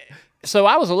so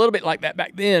I was a little bit like that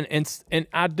back then, and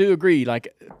I do agree. Like,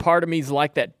 part of me is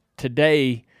like that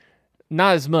today,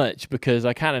 not as much, because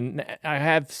I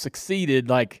have succeeded.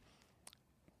 Like,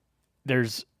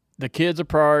 there's the kids a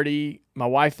priority, my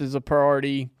wife is a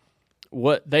priority.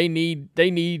 What they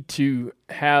need to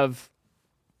have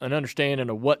an understanding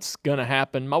of what's gonna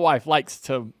happen. My wife likes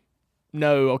to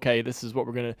know, okay, this is what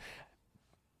we're gonna.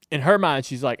 In her mind,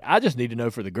 she's like, I just need to know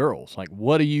for the girls. Like,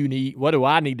 what do you need? What do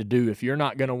I need to do if you're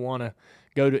not going to want to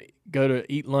go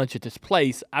to eat lunch at this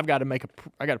place? I got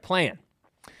to plan.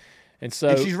 And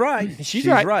so she's right. She's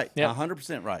right. Yeah,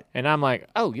 100% right. And I'm like,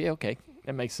 oh yeah, okay,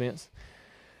 that makes sense.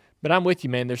 But I'm with you,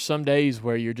 man. There's some days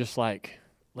where you're just like,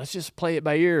 let's just play it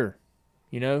by ear.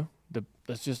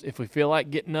 Let's just, if we feel like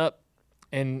getting up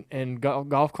and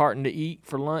golf carting to eat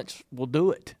for lunch, we'll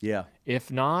do it. Yeah.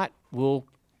 If not, we'll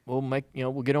make,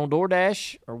 we'll get on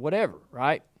DoorDash or whatever,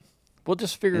 right? We'll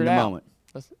just figure it out. Moment.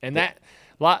 And I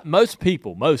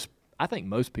think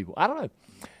most people, I don't know.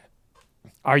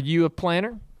 Are you a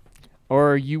planner,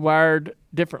 or are you wired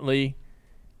differently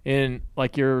in,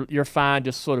 like, you're fine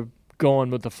just sort of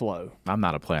going with the flow? I'm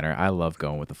not a planner. I love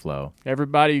going with the flow.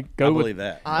 Everybody go with. I believe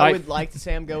that. I would like to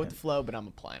say I'm go with the flow, but I'm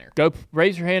a planner. Go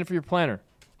raise your hand for your planner.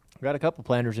 We've got a couple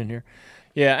planners in here.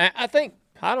 Yeah, I think.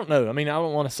 I don't know. I mean, I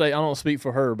don't speak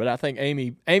for her, but I think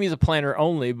Amy's a planner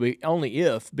only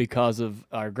if because of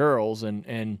our girls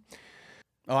and.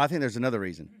 Oh, I think there's another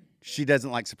reason. She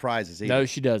doesn't like surprises either. No,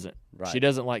 she doesn't. Right. She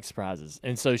doesn't like surprises,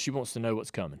 and so she wants to know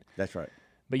what's coming. That's right.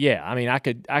 But yeah, I mean, I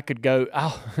could go.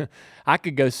 I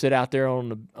could go sit out there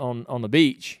on the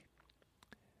beach,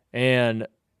 and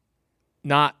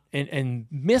not and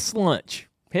miss lunch.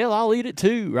 Hell, I'll eat it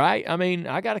too, right? I mean,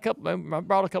 I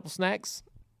brought a couple snacks,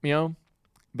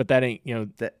 But that ain't,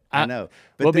 I know.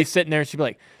 But we'll be sitting there and she'll be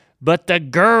like, but the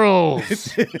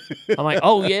girls. I'm like,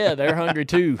 oh, yeah, they're hungry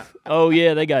too. Oh,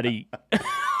 yeah, they got to eat.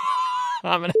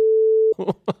 I'm an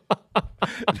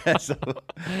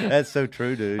That's so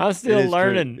true, dude. I'm still It is true.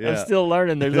 learning. Yeah. I'm still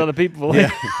learning. There's other people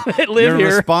that live You're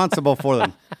here. responsible for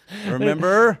them.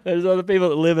 Remember? There's other people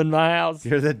that live in my house.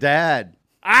 You're the dad.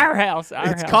 Our house.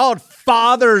 It's called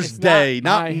Father's It's Day,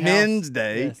 not not my house. Men's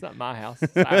Day. Yeah, it's not my house.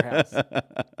 It's our house.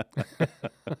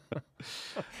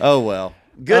 Oh, well.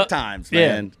 Good Uh, times,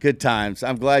 yeah. man. Good times.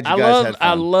 I'm glad you I guys love had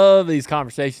fun. love these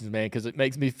conversations, man, because it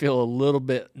makes me feel a little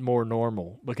bit more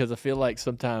normal. Because I feel like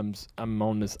sometimes I'm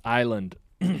on this island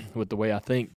with the way I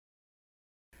think.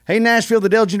 Hey, Nashville, the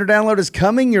Dale Jr. Download is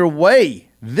coming your way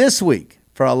this week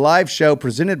for a live show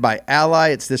presented by Ally.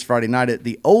 It's this Friday night at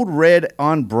the Old Red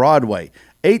on Broadway.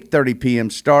 8:30 p.m.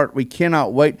 start. We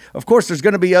cannot wait. Of course, there's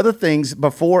going to be other things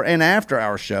before and after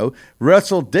our show.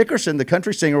 Russell Dickerson, the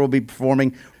country singer, will be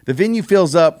performing. The venue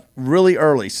fills up really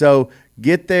early, so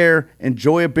get there,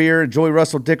 enjoy a beer, enjoy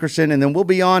Russell Dickerson, and then we'll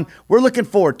be on. We're looking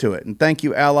forward to it, and thank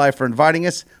you, Ally, for inviting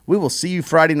us. We will see you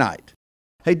Friday night.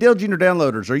 Hey, Dale Jr.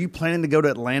 Downloaders, are you planning to go to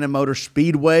Atlanta Motor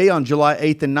Speedway on July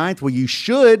 8th and 9th? Well, you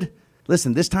should.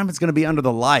 Listen, this time it's going to be under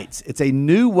the lights. It's a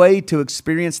new way to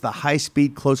experience the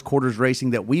high-speed, close-quarters racing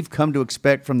that we've come to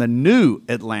expect from the new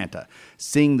Atlanta.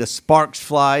 Seeing the sparks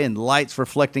fly and lights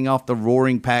reflecting off the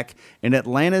roaring pack in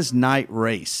Atlanta's night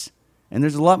race. And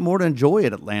there's a lot more to enjoy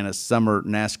at Atlanta's summer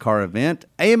NASCAR event.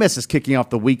 AMS is kicking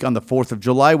off the week on the 4th of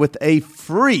July with a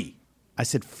free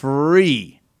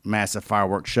massive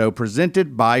fireworks show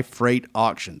presented by Freight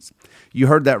Auctions. You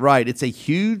heard that right. It's a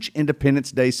huge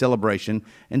Independence Day celebration.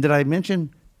 And did I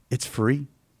mention it's free?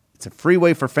 It's a free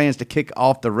way for fans to kick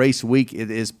off the race week. It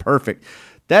is perfect.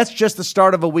 That's just the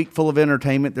start of a week full of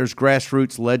entertainment. There's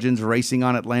grassroots legends racing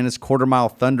on Atlanta's quarter-mile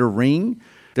Thunder Ring.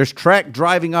 There's track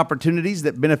driving opportunities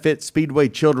that benefit Speedway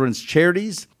Children's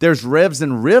Charities. There's Revs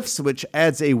and Riffs, which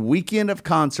adds a weekend of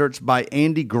concerts by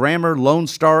Andy Grammer, Lone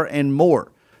Star, and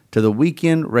more to the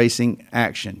weekend racing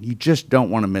action. You just don't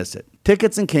want to miss it.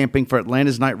 Tickets and camping for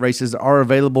Atlanta's night races are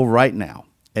available right now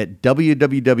at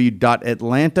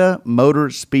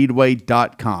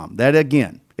www.atlantamotorspeedway.com. That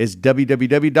again is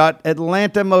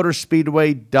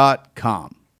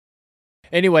www.atlantamotorspeedway.com.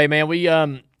 Anyway, Man, we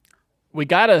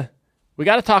gotta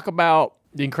talk about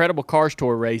the incredible Cars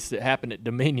Tour race that happened at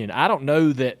Dominion. I don't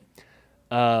know that.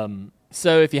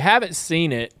 So if you haven't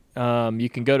seen it, you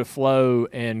can go to Flow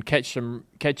and catch a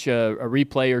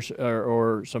replay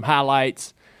or some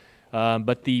highlights.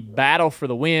 But the battle for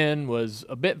the win was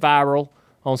a bit viral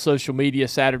on social media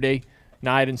Saturday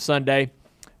night and Sunday.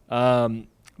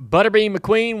 Butterbean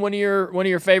McQueen, one of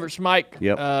your favorites, Mike.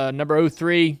 Yep. Number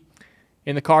 03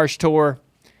 in the Cars Tour.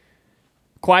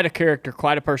 Quite a character,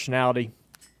 quite a personality.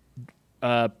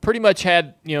 Pretty much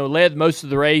led most of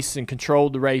the race and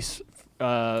controlled the race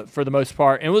for the most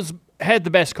part, and had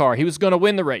the best car. He was going to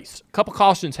win the race. A couple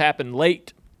cautions happened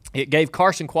late. It gave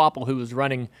Carson Kvapil, who was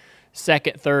running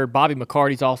second, third. Bobby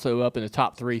McCarty's also up in the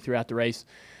top three throughout the race.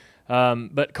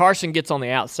 But Carson gets on the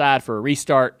outside for a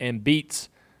restart and beats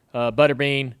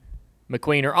Butterbean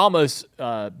McQueen, or almost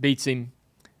beats him,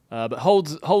 but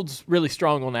holds really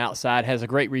strong on the outside, has a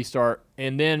great restart.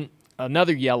 And then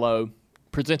another yellow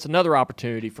presents another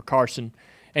opportunity for Carson,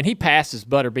 and he passes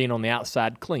Butterbean on the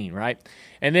outside clean, right?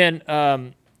 And then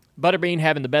Butterbean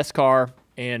having the best car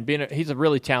and he's a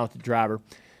really talented driver.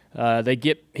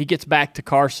 He gets back to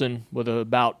Carson with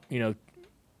about 9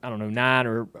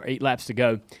 or 8 laps to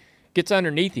go. Gets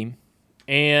underneath him,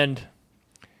 and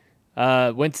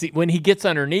when he gets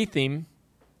underneath him,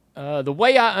 the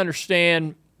way I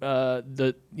understand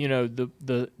the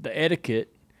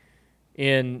etiquette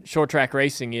in short track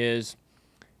racing is,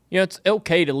 it's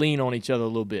okay to lean on each other a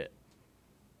little bit.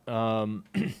 And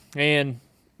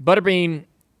Butterbean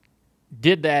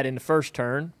did that in the first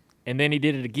turn, and then he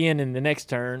did it again in the next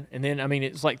turn. And then,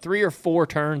 it's like 3 or 4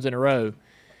 turns in a row.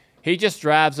 He just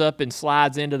drives up and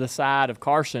slides into the side of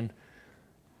Carson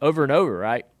over and over,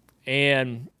 right?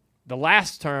 And the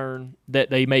last turn that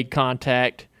they made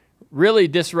contact really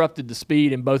disrupted the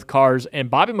speed in both cars, and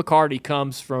Bobby McCarty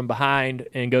comes from behind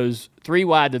and goes 3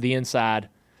 wide to the inside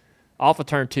off of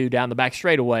turn 2 down the back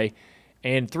straightaway,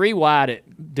 and 3 wide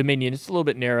at Dominion. It's a little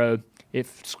bit narrow.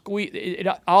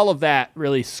 All of that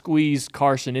really squeezed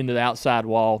Carson into the outside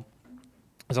wall.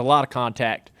 There's a lot of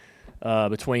contact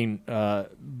between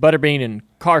Butterbean and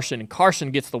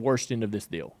Carson gets the worst end of this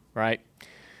deal, right?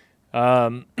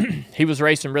 He was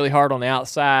racing really hard on the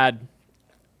outside.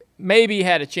 Maybe he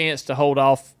had a chance to hold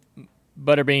off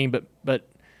Butterbean, but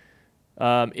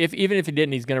even if he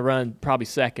didn't, he's going to run probably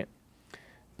second.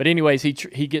 But anyways, he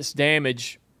gets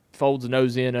damage folds the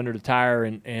nose in under the tire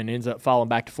and ends up falling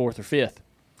back to 4th or 5th.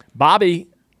 Bobby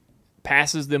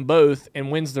passes them both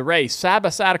and wins the race side by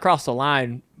side across the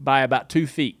line by about 2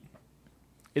 feet.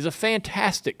 It's a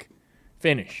fantastic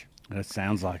finish. That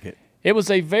sounds like it. It was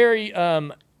a very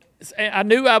I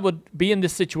knew I would be in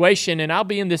this situation, and I'll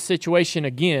be in this situation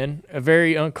again, a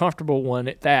very uncomfortable one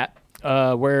at that,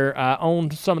 where I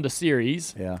owned some of the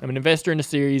series. Yeah. I'm an investor in the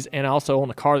series, and I also own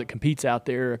a car that competes out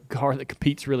there, a car that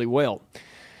competes really well.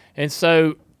 And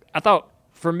so I thought,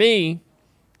 for me,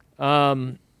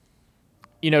 Carson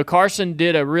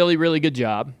did a really, really good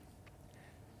job.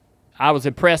 I was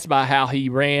impressed by how he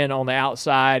ran on the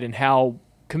outside and how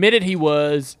committed he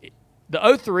was.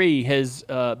 The 03 has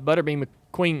Butterbean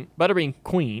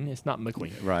Queen. It's not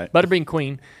McQueen. Right. Butterbean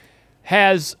Queen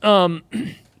has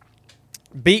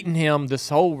beaten him this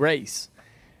whole race.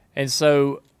 And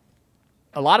so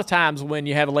a lot of times when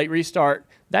you have a late restart,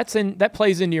 that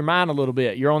plays into your mind a little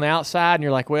bit. You're on the outside and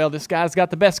you're like, well, this guy's got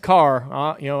the best car.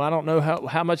 I don't know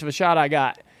how much of a shot I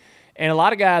got. And a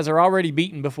lot of guys are already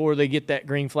beaten before they get that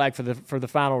green flag for the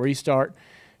final restart.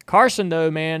 Carson,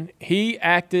 though, man, he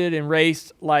acted and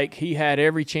raced like he had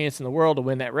every chance in the world to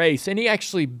win that race. And he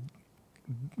actually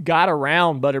got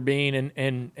around Butterbean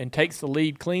and takes the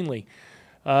lead cleanly.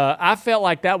 I felt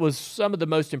like that was some of the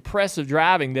most impressive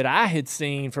driving that I had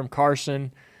seen from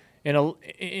Carson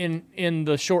in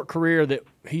the short career that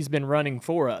he's been running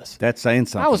for us. That's saying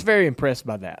something. I was very impressed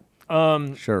by that.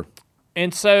 Sure.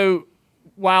 And so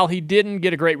while he didn't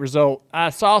get a great result,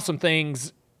 I saw some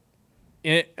things.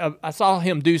 I saw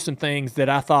him do some things that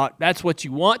I thought that's what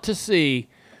you want to see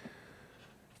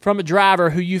from a driver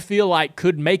who you feel like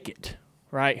could make it,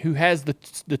 right? Who has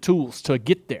the tools to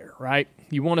get there, right?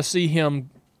 You want to see him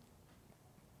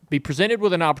be presented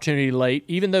with an opportunity late,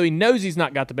 even though he knows he's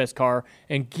not got the best car,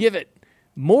 and give it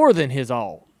more than his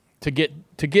all to get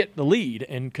the lead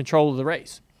and control of the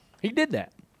race. He did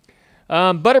that.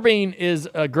 Butterbean is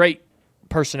a great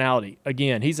personality.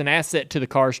 Again, he's an asset to the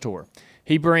Cars Tour.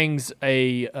 He brings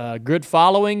a good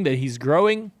following that he's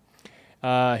growing.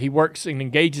 He works and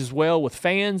engages well with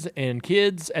fans and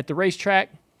kids at the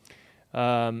racetrack.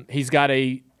 He's got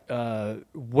a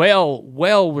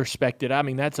well respected, I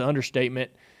mean, that's an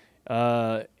understatement,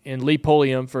 in Lee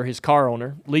Pulliam for his car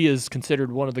owner. Lee is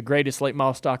considered one of the greatest late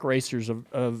model stock racers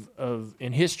of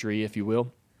in history, if you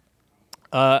will.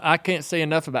 I can't say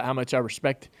enough about how much I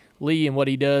respect Lee and what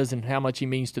he does and how much he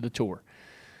means to the tour.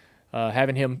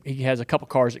 Having him, he has a couple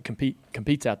cars that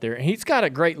competes out there, and he's got a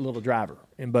great little driver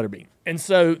in Butterbean. And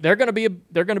so they're going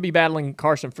to be battling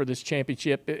Carson for this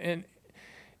championship, and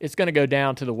it's going to go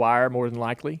down to the wire more than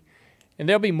likely. And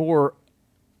there'll be more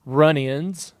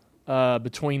run-ins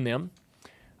between them.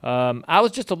 I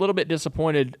was just a little bit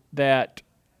disappointed that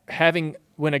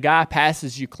when a guy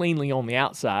passes you cleanly on the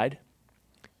outside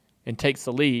and takes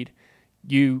the lead,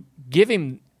 you give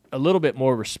him a little bit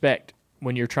more respect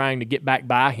when you're trying to get back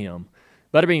by him.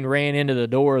 Butterbean ran into the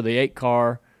door of the 8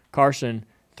 car, Carson,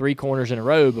 3 corners in a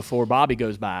row before Bobby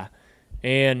goes by.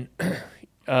 And,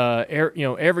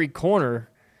 every corner,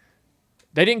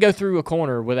 they didn't go through a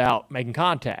corner without making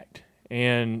contact.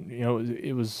 And,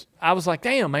 I was like,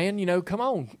 damn, man, come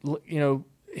on.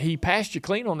 He passed you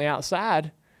clean on the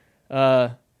outside.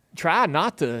 Try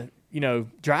not to,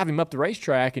 drive him up the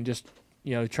racetrack and just,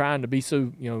 trying to be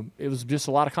so, it was just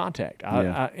a lot of contact.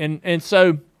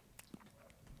 So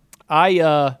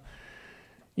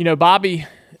Bobby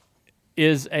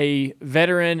is a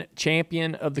veteran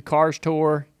champion of the Cars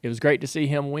Tour. It was great to see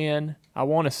him win. I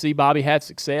want to see Bobby have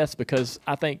success because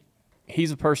I think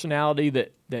he's a personality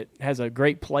that has a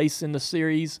great place in the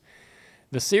series.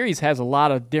 The series has a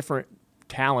lot of different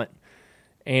talent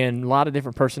and a lot of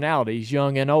different personalities,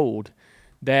 young and old,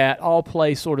 that all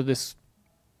play sort of this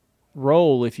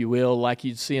role, if you will, like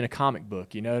you'd see in a comic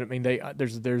book. You know what I mean?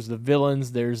 There's the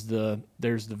villains, there's the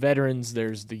veterans,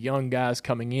 there's the young guys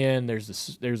coming in, there's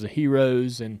the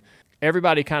heroes, and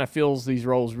everybody kind of fills these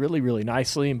roles really, really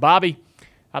nicely. And Bobby,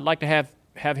 I'd like to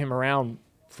have him around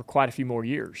for quite a few more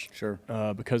years. Sure.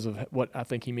 Because of what I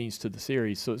think he means to the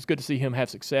series. So it's good to see him have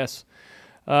success.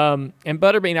 And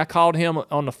Butterbean, I called him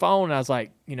on the phone, and I was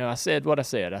like, I said what I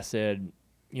said. I said,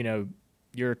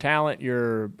 you're a talent.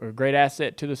 You're a great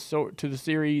asset to the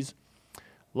series.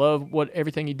 Love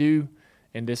everything you do,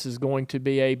 and this is going to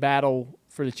be a battle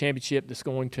for the championship that's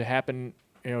going to happen.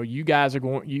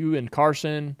 You and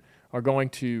Carson are going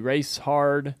to race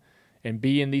hard and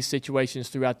be in these situations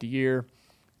throughout the year.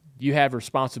 You have a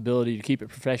responsibility to keep it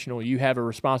professional. You have a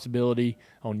responsibility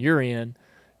on your end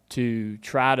to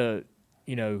try to,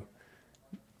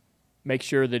 make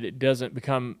sure that it doesn't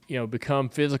become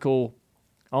physical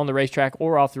on the racetrack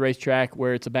or off the racetrack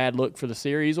where it's a bad look for the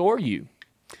series or you.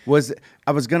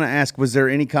 I was going to ask, was there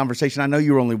any conversation? I know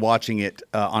you were only watching it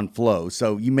on Flow,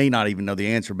 so you may not even know the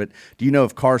answer, but do you know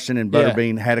if Carson and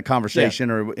Butterbean had a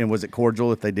conversation and was it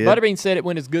cordial if they did? Butterbean said it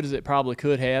went as good as it probably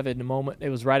could have in the moment. It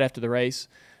was right after the race.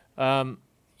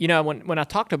 You know, when I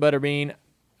talked to Butterbean,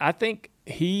 I think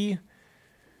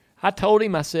I told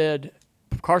him, I said,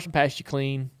 Carson passed you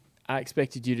clean. I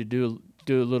expected you to do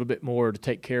a little bit more to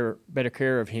take better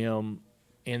care of him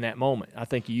in that moment. I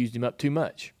think you used him up too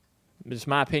much. It's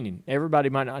my opinion. Everybody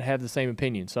might not have the same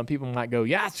opinion. Some people might go,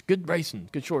 yeah, it's good racing,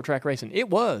 good short track racing. It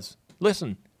was.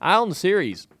 Listen, I own the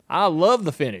series. I love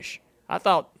the finish. I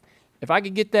thought if I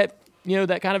could get that, you know,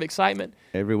 that kind of excitement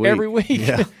every week,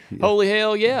 Yeah. holy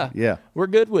hell, yeah, we're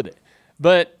good with it.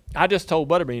 But I just told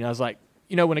Butterbean, I was like,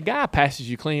 you know, when a guy passes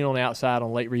you clean on the outside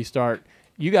on late restart,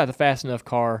 you got the fast enough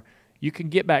car, you can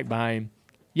get back by him.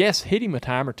 Yes, hit him a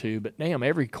time or two, but damn,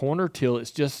 every corner till it's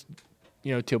just,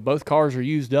 you know, till both cars are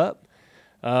used up.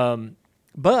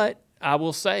 But I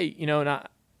will say, you know, and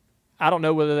I don't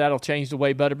know whether that'll change the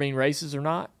way Butterbean races or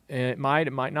not. And it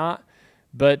might not.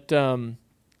 But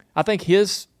I think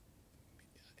his,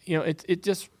 you know, it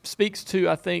just speaks to,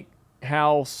 I think,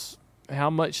 how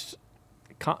much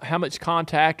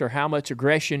contact or how much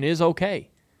aggression is okay.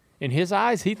 In his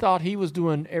eyes, he thought he was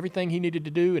doing everything he needed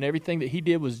to do, and everything that he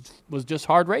did was just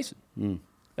hard racing.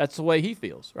 That's the way he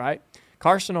feels, right?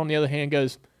 Carson, on the other hand,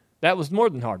 goes, that was more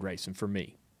than hard racing for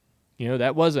me. You know,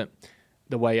 that wasn't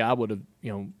the way I would have,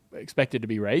 you know, expected to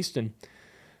be raced. And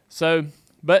so,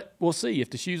 but we'll see if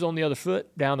the shoe's on the other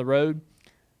foot down the road,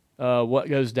 what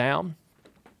goes down.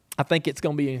 I think it's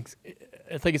going to be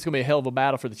a hell of a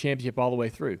battle for the championship all the way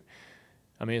through.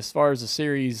 I mean, as far as the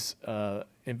series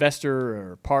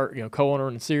investor or co-owner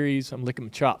in the series, I'm licking my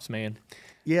chops, man.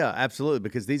 Yeah, absolutely,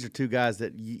 because these are two guys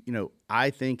that, you know, I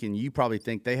think and you probably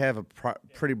think they have a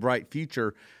pretty bright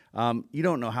future. You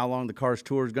don't know how long the Cars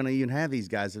Tour is going to even have these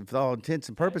guys. For all intents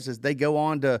and purposes, they go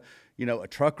on to, you know, a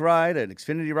truck ride, an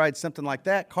Xfinity ride, something like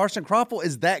that. Carson Kroppel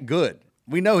is that good.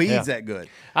 We know he's that good.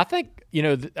 I think, you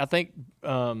know, I think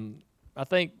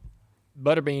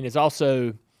Butterbean is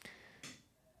also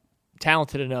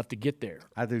talented enough to get there.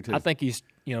 I do too. I think he's,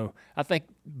 you know, I think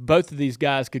both of these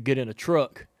guys could get in a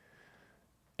truck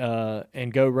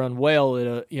and go run well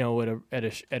at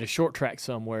a short track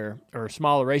somewhere or a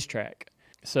smaller racetrack.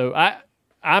 So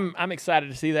I'm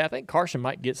excited to see that. I think Carson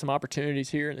might get some opportunities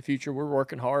here in the future. We're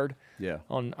working hard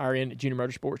on our end at Junior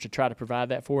Motorsports to try to provide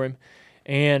that for him.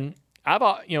 And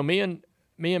me and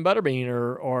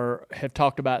Butterbean have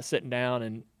talked about sitting down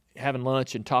and having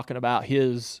lunch and talking about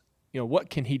his, you know, what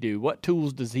can he do? What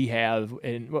tools does he have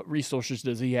and what resources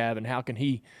does he have and how can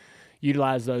he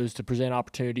utilize those to present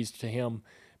opportunities to him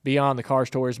beyond the Cars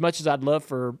Tour? As much as I'd love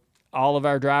for all of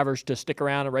our drivers to stick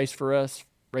around and race for us,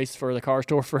 race for the Cars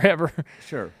Tour forever.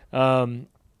 Sure.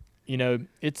 You know,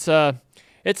 it's a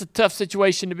tough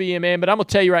situation to be in, man. But I'm gonna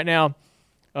tell you right now,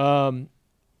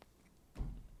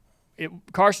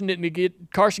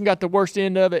 Carson got the worst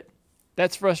end of it.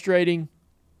 That's frustrating.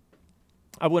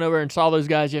 I went over and saw those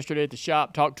guys yesterday at the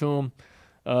shop, talked to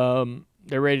them.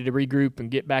 They're ready to regroup and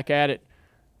get back at it.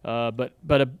 But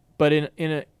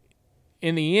in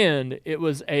the end, it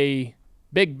was a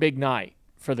big night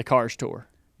for the Cars Tour.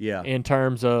 Yeah. In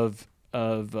terms of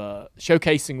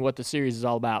showcasing what the series is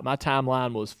all about. My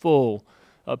timeline was full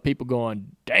of people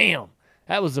going, damn,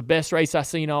 that was the best race I've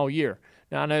seen all year.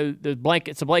 Now, I know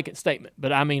it's a blanket statement,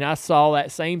 but, I mean, I saw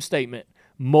that same statement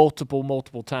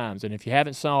multiple times. And if you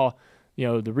haven't saw, you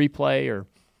know, the replay or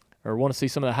want to see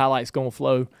some of the highlights, go on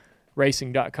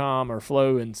flowracing.com or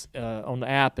Flow on the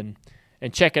app and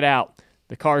check it out.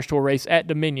 The Cars Tour race at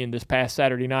Dominion this past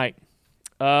Saturday night.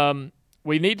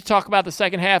 We need to talk about the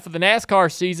second half of the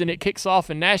NASCAR season. It kicks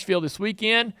off in Nashville this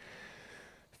weekend.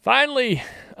 Finally,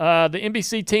 the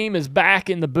NBC team is back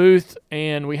in the booth,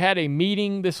 and we had a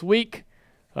meeting this week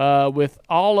with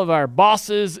all of our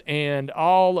bosses and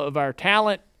all of our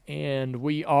talent, and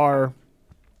we are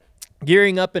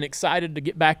gearing up and excited to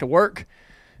get back to work.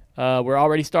 We're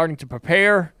already starting to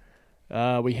prepare.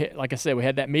 Like I said, we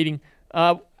had that meeting.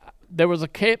 There was a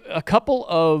couple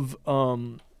of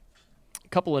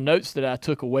notes that I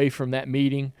took away from that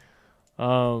meeting,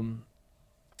 and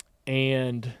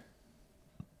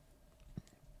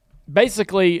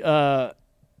basically, you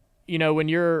know, when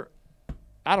you're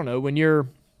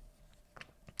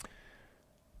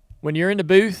in the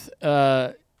booth,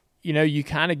 you know, you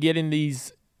kind of get in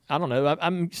these. I don't know.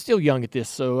 I'm still young at this,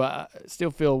 so I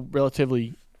still feel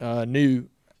relatively new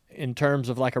in terms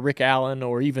of like a Rick Allen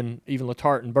or even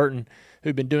Letarte and Burton,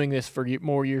 who've been doing this for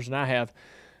more years than I have.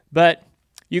 But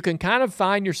you can kind of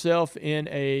find yourself in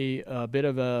a bit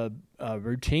of a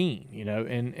routine,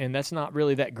 and that's not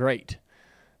really that great.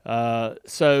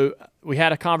 So we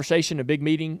had a conversation, a big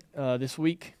meeting this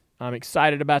week. I'm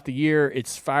excited about the year.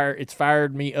 It's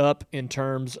fired me up in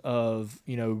terms of,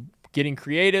 getting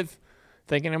creative,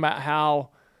 thinking about how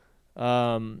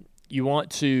you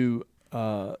want to,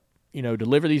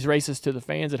 deliver these races to the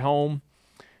fans at home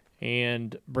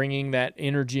and bringing that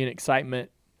energy and excitement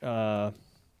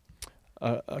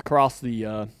across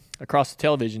the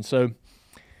television. So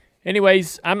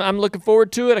anyways, I'm looking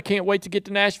forward to it. I can't wait to get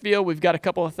to Nashville. We've got a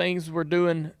couple of things we're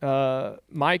doing.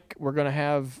 Mike, we're going to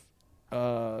have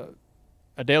a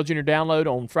Dale Jr. download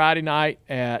on Friday night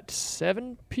at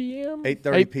 7 p.m.?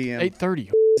 8:30 p.m. 8:30.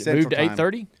 It Central moved to time.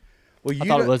 8:30? Well, I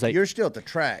thought it was 8. You're still at the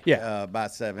track Yeah. by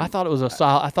 7. I thought it was the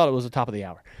top of the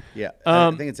hour. Yeah, I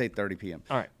think it's 8:30 p.m.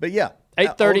 All right. But yeah.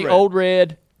 8:30, Old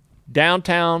Red,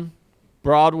 downtown,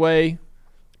 Broadway,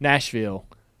 Nashville.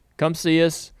 Come see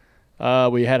us.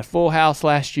 We had a full house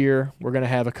last year. We're going to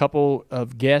have a couple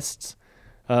of guests,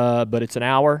 but it's an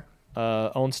hour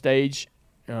on stage,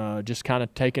 just kind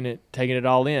of taking it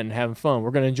all in, having fun.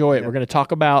 We're going to enjoy it. Yeah. We're going to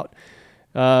talk about,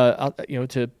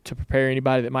 to prepare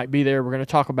anybody that might be there. We're going to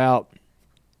talk about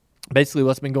basically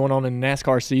what's been going on in the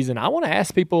NASCAR season. I want to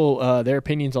ask people their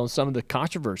opinions on some of the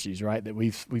controversies, right, that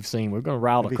we've seen. We're going to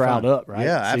rile the crowd up, right?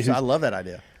 Yeah, absolutely. I love that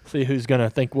idea. See who's going to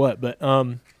think what, but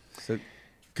so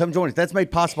come join us. That's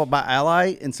made possible by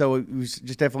Ally, and so we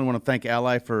just definitely want to thank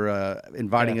Ally for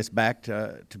inviting us back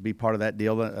to be part of that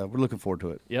deal. We're looking forward to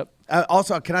it. Yep.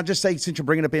 Also, can I just say, since you're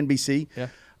bringing up NBC, Yeah.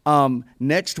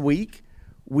 Next week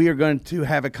we are going to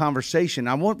have a conversation.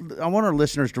 I want our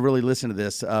listeners to really listen to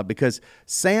this because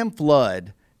Sam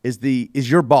Flood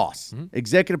is your boss,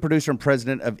 executive producer and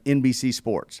president of NBC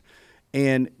Sports.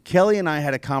 And Kelly and I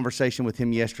had a conversation with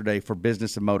him yesterday for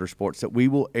Business of Motorsports that we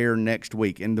will air next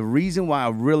week. And the reason why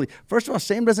first of all,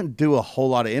 Sam doesn't do a whole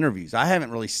lot of interviews. I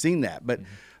haven't really seen that.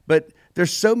 But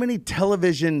there's so many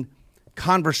television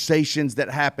conversations that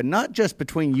happen, not just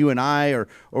between you and I or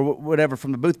whatever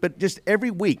from the booth, but just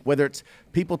every week, whether it's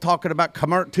people talking about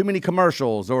too many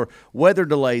commercials or weather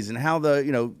delays and how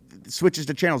the, switches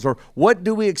to channels, or what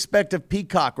do we expect of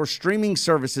Peacock or streaming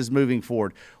services moving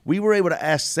forward. We were able to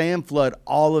ask Sam Flood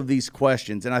all of these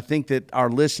questions, and I think that our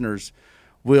listeners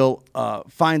will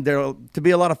find there to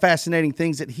be a lot of fascinating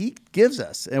things that he gives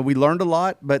us, and we learned a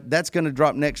lot, but that's going to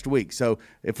drop next week. So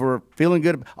if we're feeling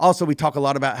good, also we talk a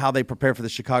lot about how they prepare for the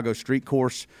Chicago Street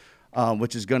Course,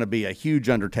 which is going to be a huge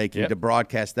undertaking to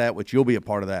broadcast that, which you'll be a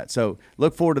part of that. So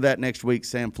look forward to that next week,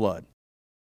 Sam Flood.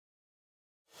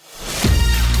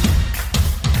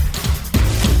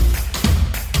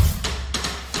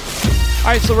 All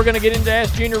right, so we're going to get into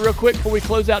Ask Junior real quick before we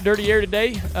close out Dirty Air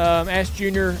today. Ask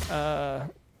Junior,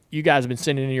 you guys have been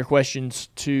sending in your questions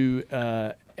to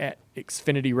at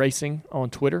Xfinity Racing on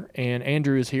Twitter, and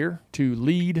Andrew is here to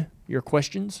lead your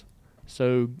questions.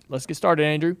 So let's get started,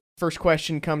 Andrew. First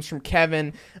question comes from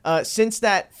Kevin. Since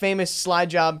that famous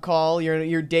slide job call,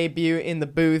 your debut in the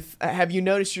booth, have you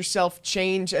noticed yourself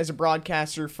change as a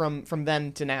broadcaster from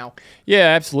then to now? Yeah,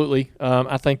 absolutely.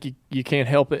 I think you can't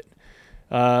help it.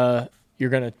 You're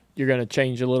gonna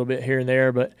change a little bit here and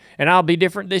there, and I'll be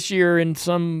different this year in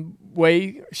some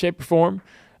way, shape, or form.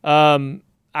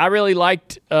 I really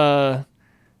liked my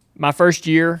first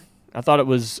year. I thought it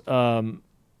was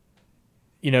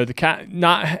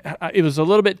it was a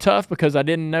little bit tough because I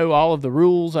didn't know all of the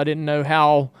rules. I didn't know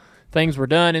how things were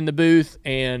done in the booth,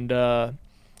 and kind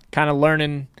of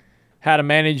learning how to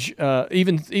manage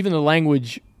even the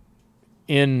language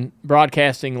in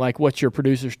broadcasting, like what your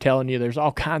producer's telling you. There's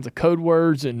all kinds of code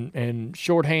words and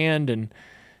shorthand, and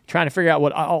trying to figure out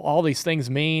what all these things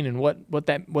mean and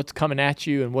what's coming at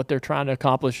you and what they're trying to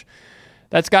accomplish.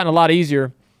 That's gotten a lot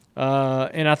easier,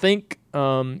 and I think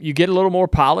you get a little more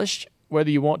polished, whether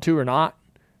you want to or not,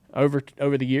 over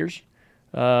the years,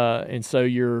 and so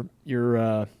your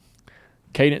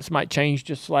cadence might change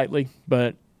just slightly.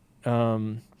 But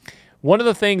one of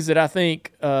the things that I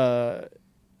think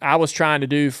I was trying to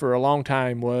do for a long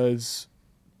time was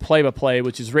play-by-play,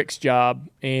 which is Rick's job.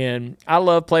 And I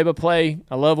love play-by-play.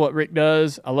 I love what Rick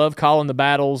does. I love calling the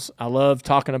battles. I love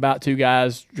talking about two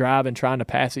guys driving, trying to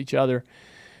pass each other.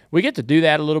 We get to do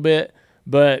that a little bit,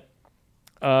 but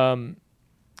I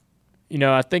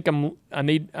think I'm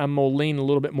gonna lean a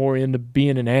little bit more into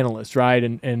being an analyst, right?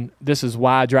 And this is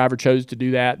why a driver chose to do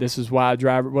that. This is why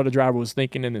what a driver was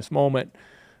thinking in this moment.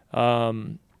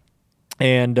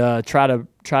 And try to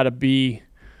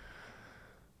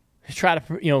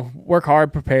work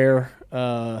hard, prepare,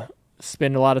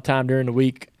 spend a lot of time during the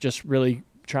week just really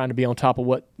trying to be on top of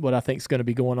what I think is going to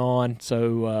be going on.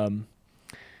 So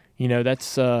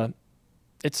that's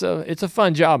it's a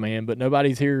fun job, man. But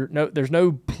nobody's here. There's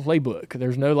no playbook.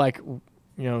 There's no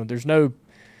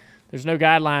there's no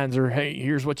guidelines or hey,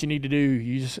 here's what you need to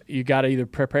do. You got to either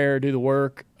prepare, do the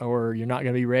work, or you're not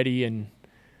going to be ready and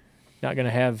not going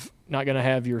to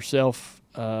have yourself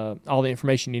all the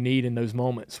information you need in those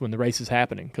moments when the race is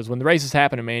happening. Because when the race is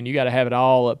happening, man, you got to have it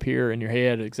all up here in your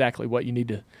head exactly what you need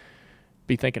to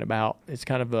be thinking about. It's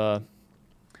kind of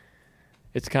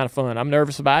fun. I'm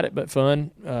nervous about it, but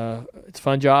fun. It's a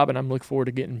fun job, and I'm looking forward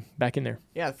to getting back in there.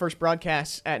 Yeah, the first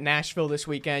broadcast at Nashville this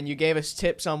weekend. You gave us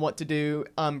tips on what to do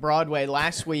on Broadway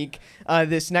last week.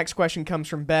 This next question comes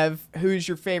from Bev. Who's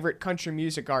your favorite country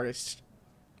music artist?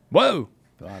 Whoa.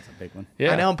 Oh, that's a big one.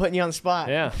 Yeah. I know I'm putting you on the spot.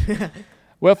 Yeah.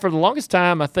 Well, for the longest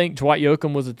time, I think Dwight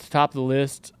Yoakam was at the top of the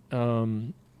list.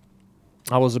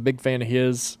 I was a big fan of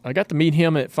his. I got to meet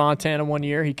him at Fontana one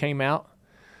year. He came out.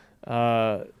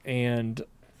 And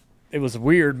it was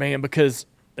weird, man, because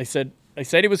they said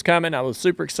he was coming. I was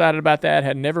super excited about that.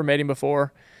 Had never met him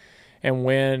before. And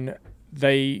when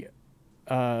they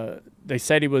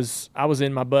said I was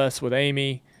in my bus with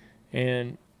Amy,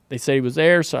 and they said he was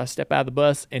there, so I step out of the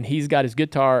bus, and he's got his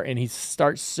guitar, and he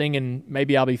starts singing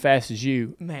 "Maybe I'll Be Fast as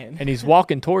You." Man. And he's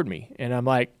walking toward me, and I'm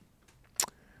like,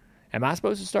 am I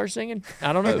supposed to start singing?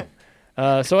 I don't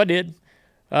know. So I did.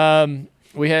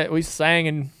 We sang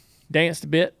and danced a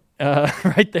bit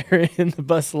right there in the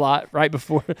bus lot right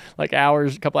before, a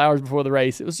couple hours before the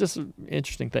race. It was just an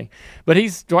interesting thing. But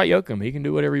he's Dwight Yoakam. He can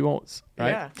do whatever he wants,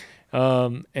 right? Yeah.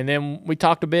 And then we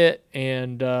talked a bit,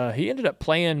 and he ended up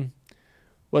playing,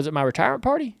 was it my retirement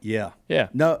party? Yeah. Yeah.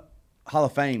 No, Hall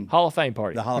of Fame. Hall of Fame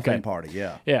party. The Hall of Fame party,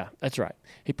 yeah. Yeah, that's right.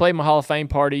 He played my Hall of Fame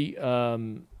party,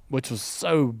 which was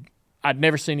I'd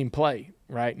never seen him play,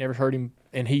 right? Never heard him,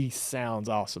 and he sounds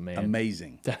awesome, man.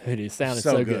 Amazing. Dude, it sounded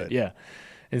So so good. good. Yeah.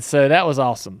 And so that was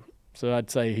awesome. So I'd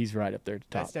say he's right up there at the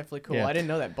top. That's definitely cool. Yeah. I didn't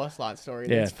know that bus lot story.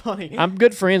 Yeah. That's funny. I'm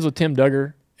good friends with Tim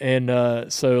Duggar,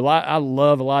 and so I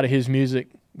love a lot of his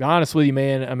music. To be honest with you,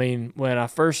 man, I mean, when I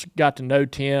first got to know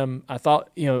Tim, I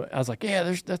thought, I was like,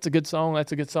 yeah, that's a good song.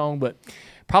 That's a good song. But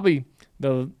probably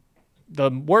the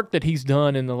work that he's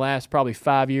done in the last probably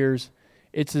 5 years,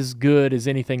 it's as good as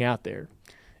anything out there.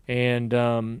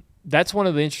 And that's one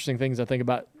of the interesting things I think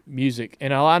about music.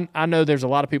 And I know there's a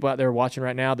lot of people out there watching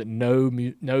right now that know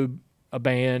a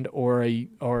band or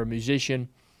a musician,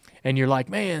 and you're like,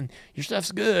 man, your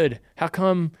stuff's good. How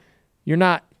come you're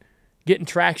not getting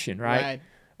traction, right?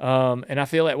 And I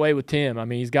feel that way with Tim. I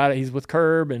mean, he's with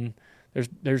Curb, and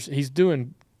he's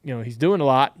doing a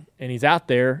lot, and he's out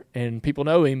there, and people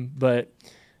know him. But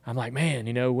I'm like, man,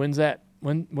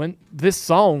 when this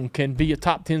song can be a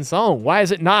top 10 song, why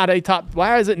is it not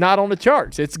on the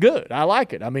charts? It's good. I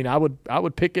like it. I mean, I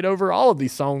would pick it over all of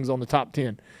these songs on the top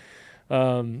 10.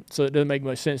 So it doesn't make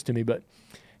much sense to me, but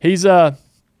he's a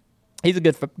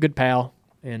good pal,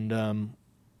 and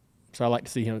so I like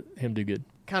to see him do good.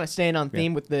 Kind of staying on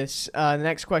theme with this. The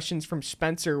next question's from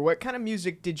Spencer. What kind of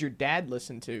music did your dad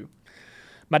listen to?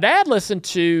 My dad listened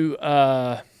to.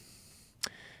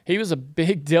 He was a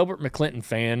big Delbert McClinton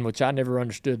fan, which I never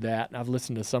understood that. I've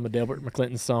listened to some of Delbert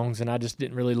McClinton's songs, and I just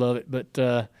didn't really love it. But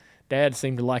Dad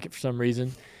seemed to like it for some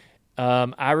reason.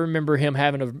 I remember him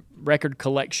having a record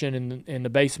collection in the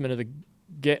basement of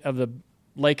the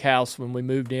lake house when we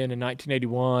moved in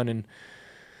 1981, and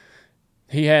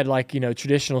he had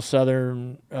traditional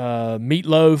Southern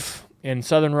Meatloaf and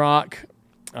Southern rock,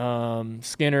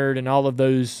 Skynyrd, and all of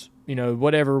those.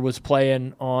 Whatever was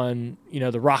playing on,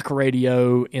 the rock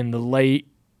radio in the late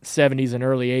 70s and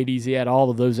early 80s. He had all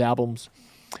of those albums.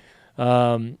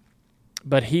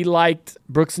 But he liked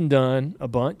Brooks and Dunn a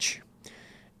bunch.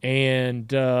 And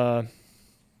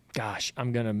gosh,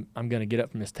 I'm gonna get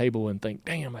up from this table and think,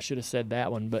 damn, I should have said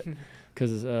that one, but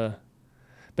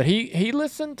but he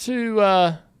listened to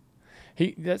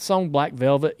that song Black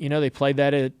Velvet. They played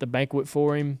that at the banquet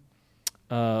for him.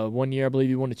 One year, I believe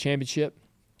he won the championship.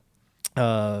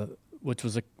 Which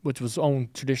was on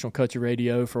traditional country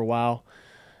radio for a while.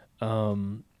 Yeah,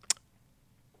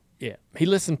 he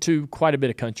listened to quite a bit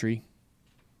of country.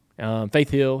 Faith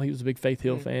Hill, he was a big Faith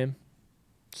Hill fan.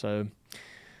 So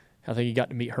I think he got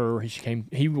to meet her.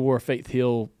 He wore a Faith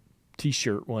Hill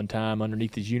T-shirt one time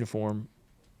underneath his uniform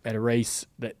at a race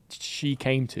that she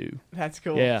came to. That's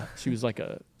cool. Yeah, she was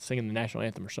singing the national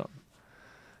anthem or something.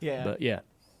 Yeah. But yeah.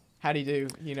 How'd he do?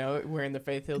 Wearing the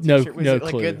Faith Hill T-shirt? Was it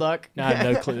clue. Good luck? I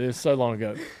had no clue. It was so long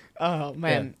ago. Oh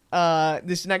man. Yeah.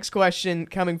 This next question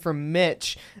coming from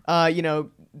Mitch.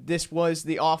 this was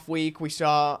the off week. We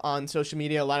saw on social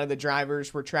media a lot of the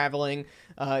drivers were traveling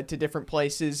to different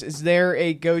places. Is there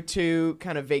a go-to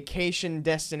kind of vacation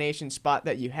destination spot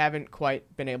that you haven't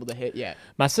quite been able to hit yet?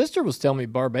 My sister was telling me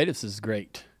Barbados is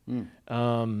great.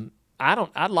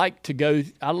 I'd like to go.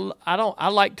 I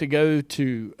like to go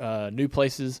to new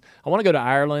places. I want to go to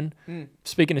Ireland.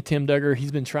 Speaking of Tim Duggar,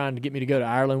 he's been trying to get me to go to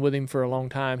Ireland with him for a long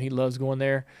time. He loves going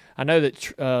there. I know that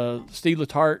Steve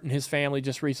Letarte and his family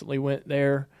just recently went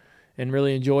there and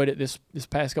really enjoyed it this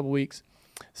past couple weeks.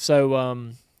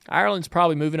 So Ireland's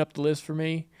probably moving up the list for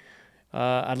me.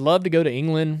 I'd love to go to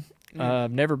England.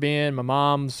 I've never been. My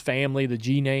mom's family, the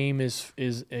G name is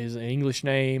an English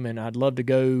name, and I'd love to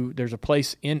go. There's a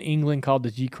place in England called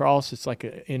the G Cross. It's like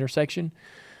an intersection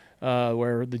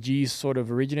where the G's sort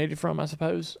of originated from, I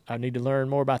suppose. I need to learn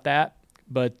more about that.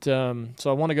 But so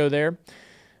I want to go there.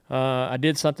 I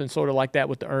did something sort of like that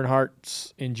with the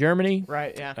Earnhardts in Germany.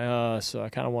 Right, yeah. So I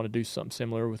kind of want to do something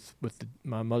similar with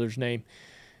my mother's name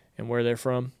and where they're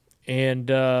from.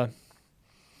 And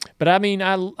but I mean,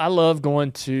 I love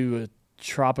going to a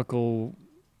tropical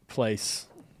place,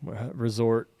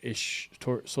 resort-ish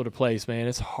sort of place, man.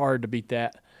 It's hard to beat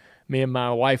that. Me and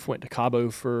my wife went to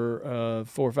Cabo for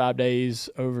 4 or 5 days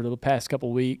over the past couple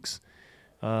of weeks.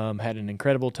 Had an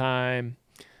incredible time.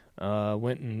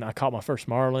 Went and I caught my first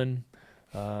marlin.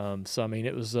 So I mean,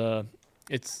 it was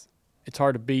it's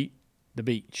hard to beat the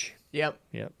beach. Yep.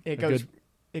 Yep.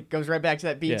 It goes right back to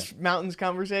that beach mountains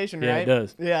conversation, right? Yeah, it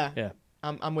does. Yeah. Yeah.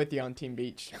 I'm with you on Team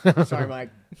Beach. Sorry, Mike.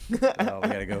 Oh, we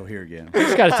got to go here again. We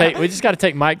just got to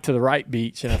take Mike to the right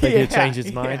beach, and I think he'll change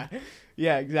his mind.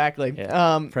 Yeah, exactly.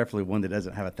 Yeah. Preferably one that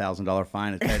doesn't have $1,000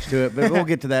 fine attached to it, but we'll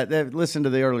get to that. Listen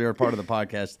to the earlier part of the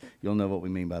podcast. You'll know what we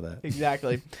mean by that.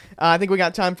 Exactly. I think we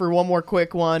got time for one more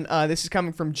quick one. This is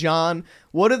coming from John.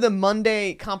 What do the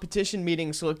Monday competition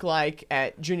meetings look like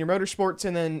at Junior Motorsports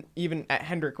and then even at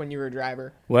Hendrick when you were a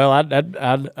driver? Well,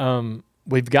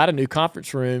 we've got a new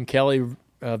conference room. Kelly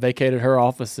vacated her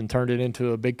office and turned it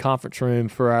into a big conference room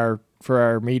for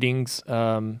our meetings.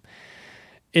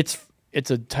 It's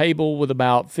a table with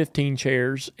about 15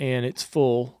 chairs, and it's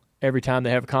full every time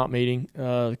they have a comp meeting.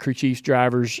 Crew chiefs,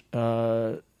 drivers,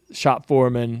 shop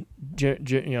foreman,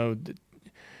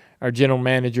 our general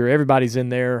manager, everybody's in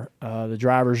there. The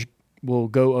drivers will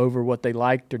go over what they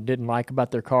liked or didn't like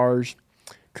about their cars.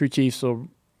 Crew chiefs will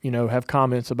have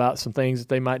comments about some things that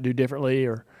they might do differently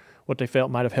or what they felt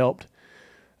might have helped.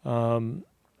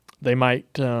 They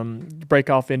might break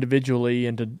off individually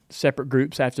into separate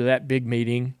groups after that big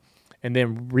meeting and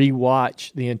then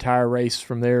re-watch the entire race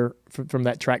from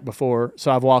that track before.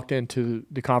 So I've walked into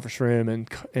the conference room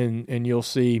and you'll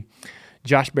see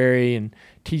Josh Berry and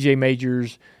TJ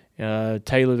Majors,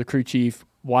 Taylor, the crew chief,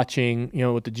 watching,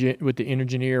 with the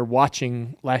engineer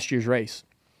watching last year's race.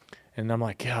 And I'm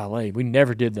like, golly, we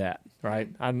never did that, right?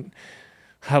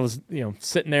 I was,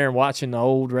 sitting there and watching the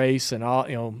old race and all,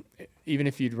 even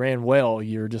if you'd ran well,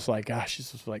 you're just like, gosh,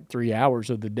 this was like 3 hours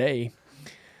of the day.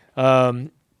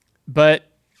 But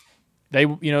they,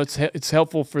 it's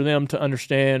helpful for them to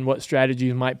understand what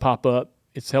strategies might pop up.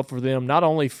 It's helpful for them not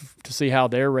only to see how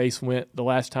their race went the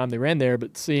last time they ran there,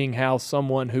 but seeing how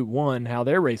someone who won, how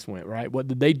their race went, right? What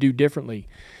did they do differently?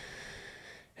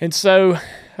 And so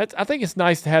I think it's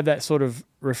nice to have that sort of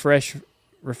refresh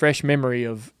memory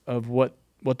of what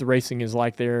the racing is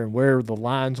like there and where the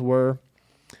lines were.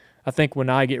 I think when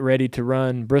I get ready to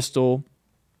run Bristol,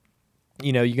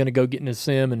 you're going to go get in the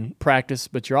sim and practice,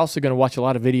 but you're also going to watch a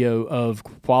lot of video of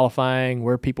qualifying,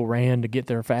 where people ran to get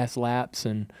their fast laps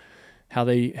and how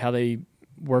they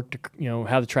worked,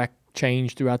 how the track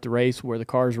changed throughout the race, where the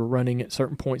cars were running at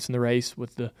certain points in the race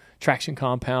with the traction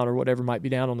compound or whatever might be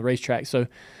down on the racetrack. So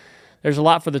there's a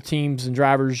lot for the teams and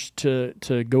drivers to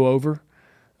go over,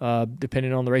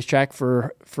 depending on the racetrack.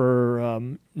 For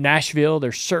Nashville,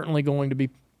 they're certainly going to be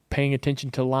paying attention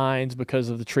to lines because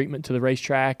of the treatment to the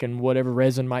racetrack and whatever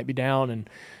resin might be down and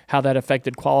how that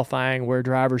affected qualifying, where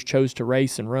drivers chose to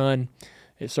race and run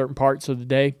at certain parts of the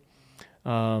day.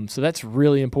 So that's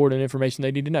really important information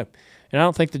they need to know. And I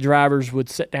don't think the drivers would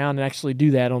sit down and actually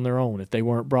do that on their own if they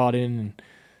weren't brought in and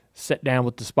sit down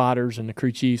with the spotters and the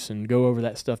crew chiefs and go over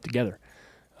that stuff together.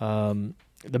 The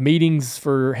meetings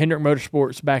for Hendrick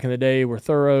Motorsports back in the day were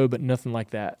thorough, but nothing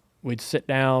like that. We'd sit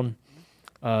down.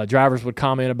 Drivers would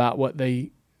comment about what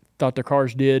they thought their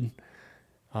cars did,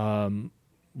 when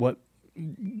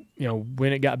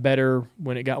it got better,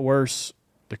 when it got worse.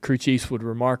 The crew chiefs would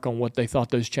remark on what they thought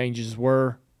those changes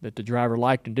were that the driver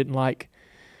liked and didn't like.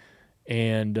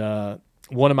 And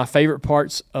one of my favorite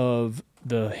parts of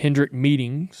the Hendrick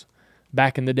meetings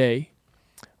back in the day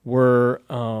were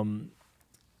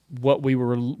what we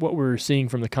were seeing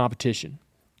from the competition.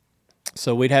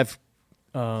 So we'd have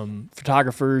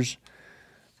photographers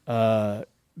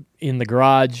in the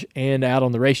garage and out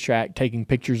on the racetrack taking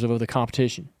pictures of the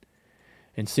competition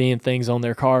and seeing things on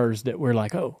their cars that we're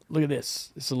like, oh, look at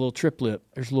this. It's a little trip lip.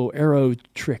 There's a little arrow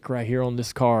trick right here on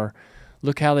this car.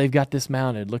 Look how they've got this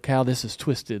mounted. Look how this is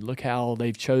twisted. Look how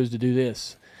they've chose to do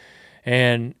this.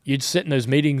 And you'd sit in those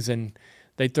meetings and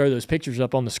they'd throw those pictures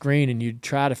up on the screen and you'd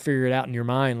try to figure it out in your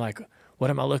mind, like, what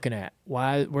am I looking at?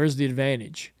 Where's the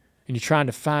advantage? And you're trying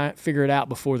to figure it out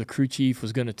before the crew chief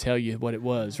was going to tell you what it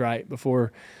was, right?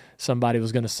 Before somebody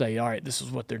was going to say, all right, this is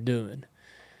what they're doing.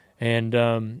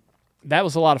 And that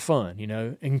was a lot of fun, you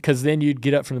know, and because then you'd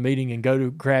get up from the meeting and go to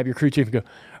grab your crew chief and go,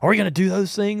 are we going to do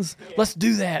those things? Yeah. Let's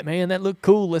do that, man. That looked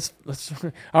cool. Let's.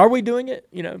 Are we doing it?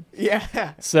 You know?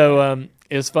 Yeah. So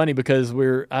it was funny because it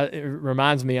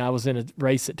reminds me, I was in a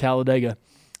race at Talladega.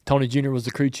 Tony Jr. was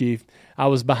the crew chief. I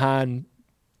was behind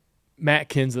Matt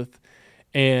Kenseth,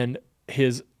 and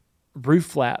his roof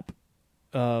flap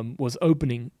was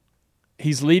opening.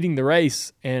 He's leading the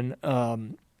race, and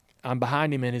I'm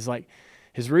behind him, and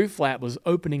his roof flap was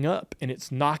opening up, and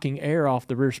it's knocking air off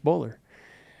the rear spoiler.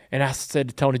 And I said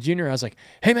to Tony Jr., I was like,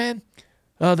 hey, man,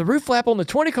 the roof flap on the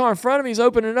 20 car in front of me is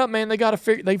opening up, man.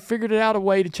 They figured it out a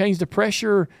way to change the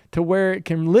pressure to where it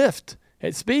can lift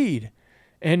at speed.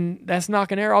 And that's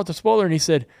knocking air off the spoiler. And he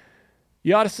said,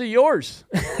 you ought to see yours.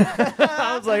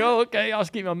 I was like, oh, okay, I'll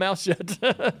just keep my mouth shut.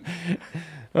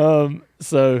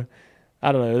 So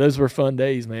I don't know. Those were fun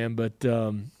days, man. But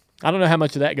I don't know how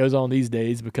much of that goes on these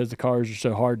days because the cars are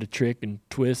so hard to trick and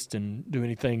twist and do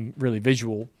anything really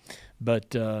visual.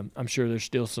 But I'm sure there's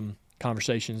still some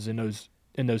conversations in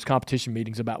those competition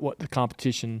meetings about what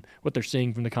they're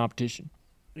seeing from the competition.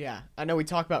 Yeah, I know we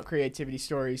talk about creativity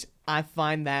stories. I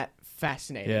find that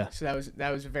fascinating. Yeah. So that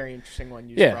was a very interesting one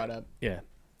you just brought up. Yeah.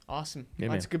 Awesome. Yeah,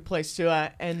 that's a good place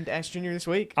to end Ask Junior this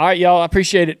week. All right, y'all. I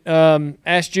appreciate it.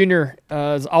 Ask Junior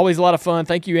is always a lot of fun.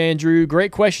 Thank you, Andrew.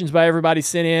 Great questions by everybody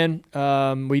sent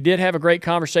in. We did have a great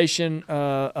conversation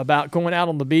about going out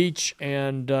on the beach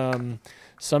and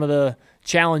some of the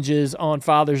challenges on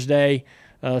Father's Day,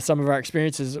 some of our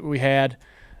experiences that we had.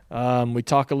 We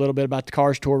talk a little bit about the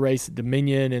Cars Tour race at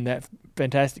Dominion and that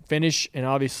fantastic finish, and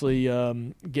obviously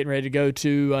getting ready to go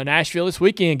to Nashville this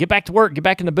weekend. Get back to work, get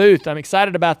back in the booth. I'm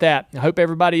excited about that. I hope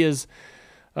everybody is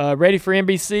ready for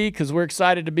NBC because we're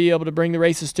excited to be able to bring the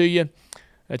races to you.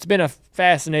 It's been a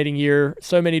fascinating year,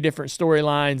 so many different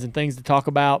storylines and things to talk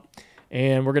about,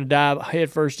 and we're going to dive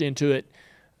headfirst into it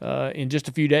in just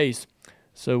a few days.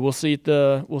 So we'll see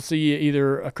you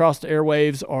either across the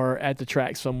airwaves or at the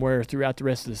track somewhere throughout the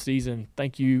rest of the season.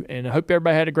 Thank you, and I hope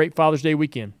everybody had a great Father's Day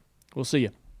weekend. We'll see you.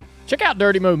 Check out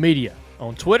Dirty Mo Media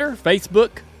on Twitter, Facebook,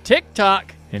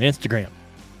 TikTok, and Instagram.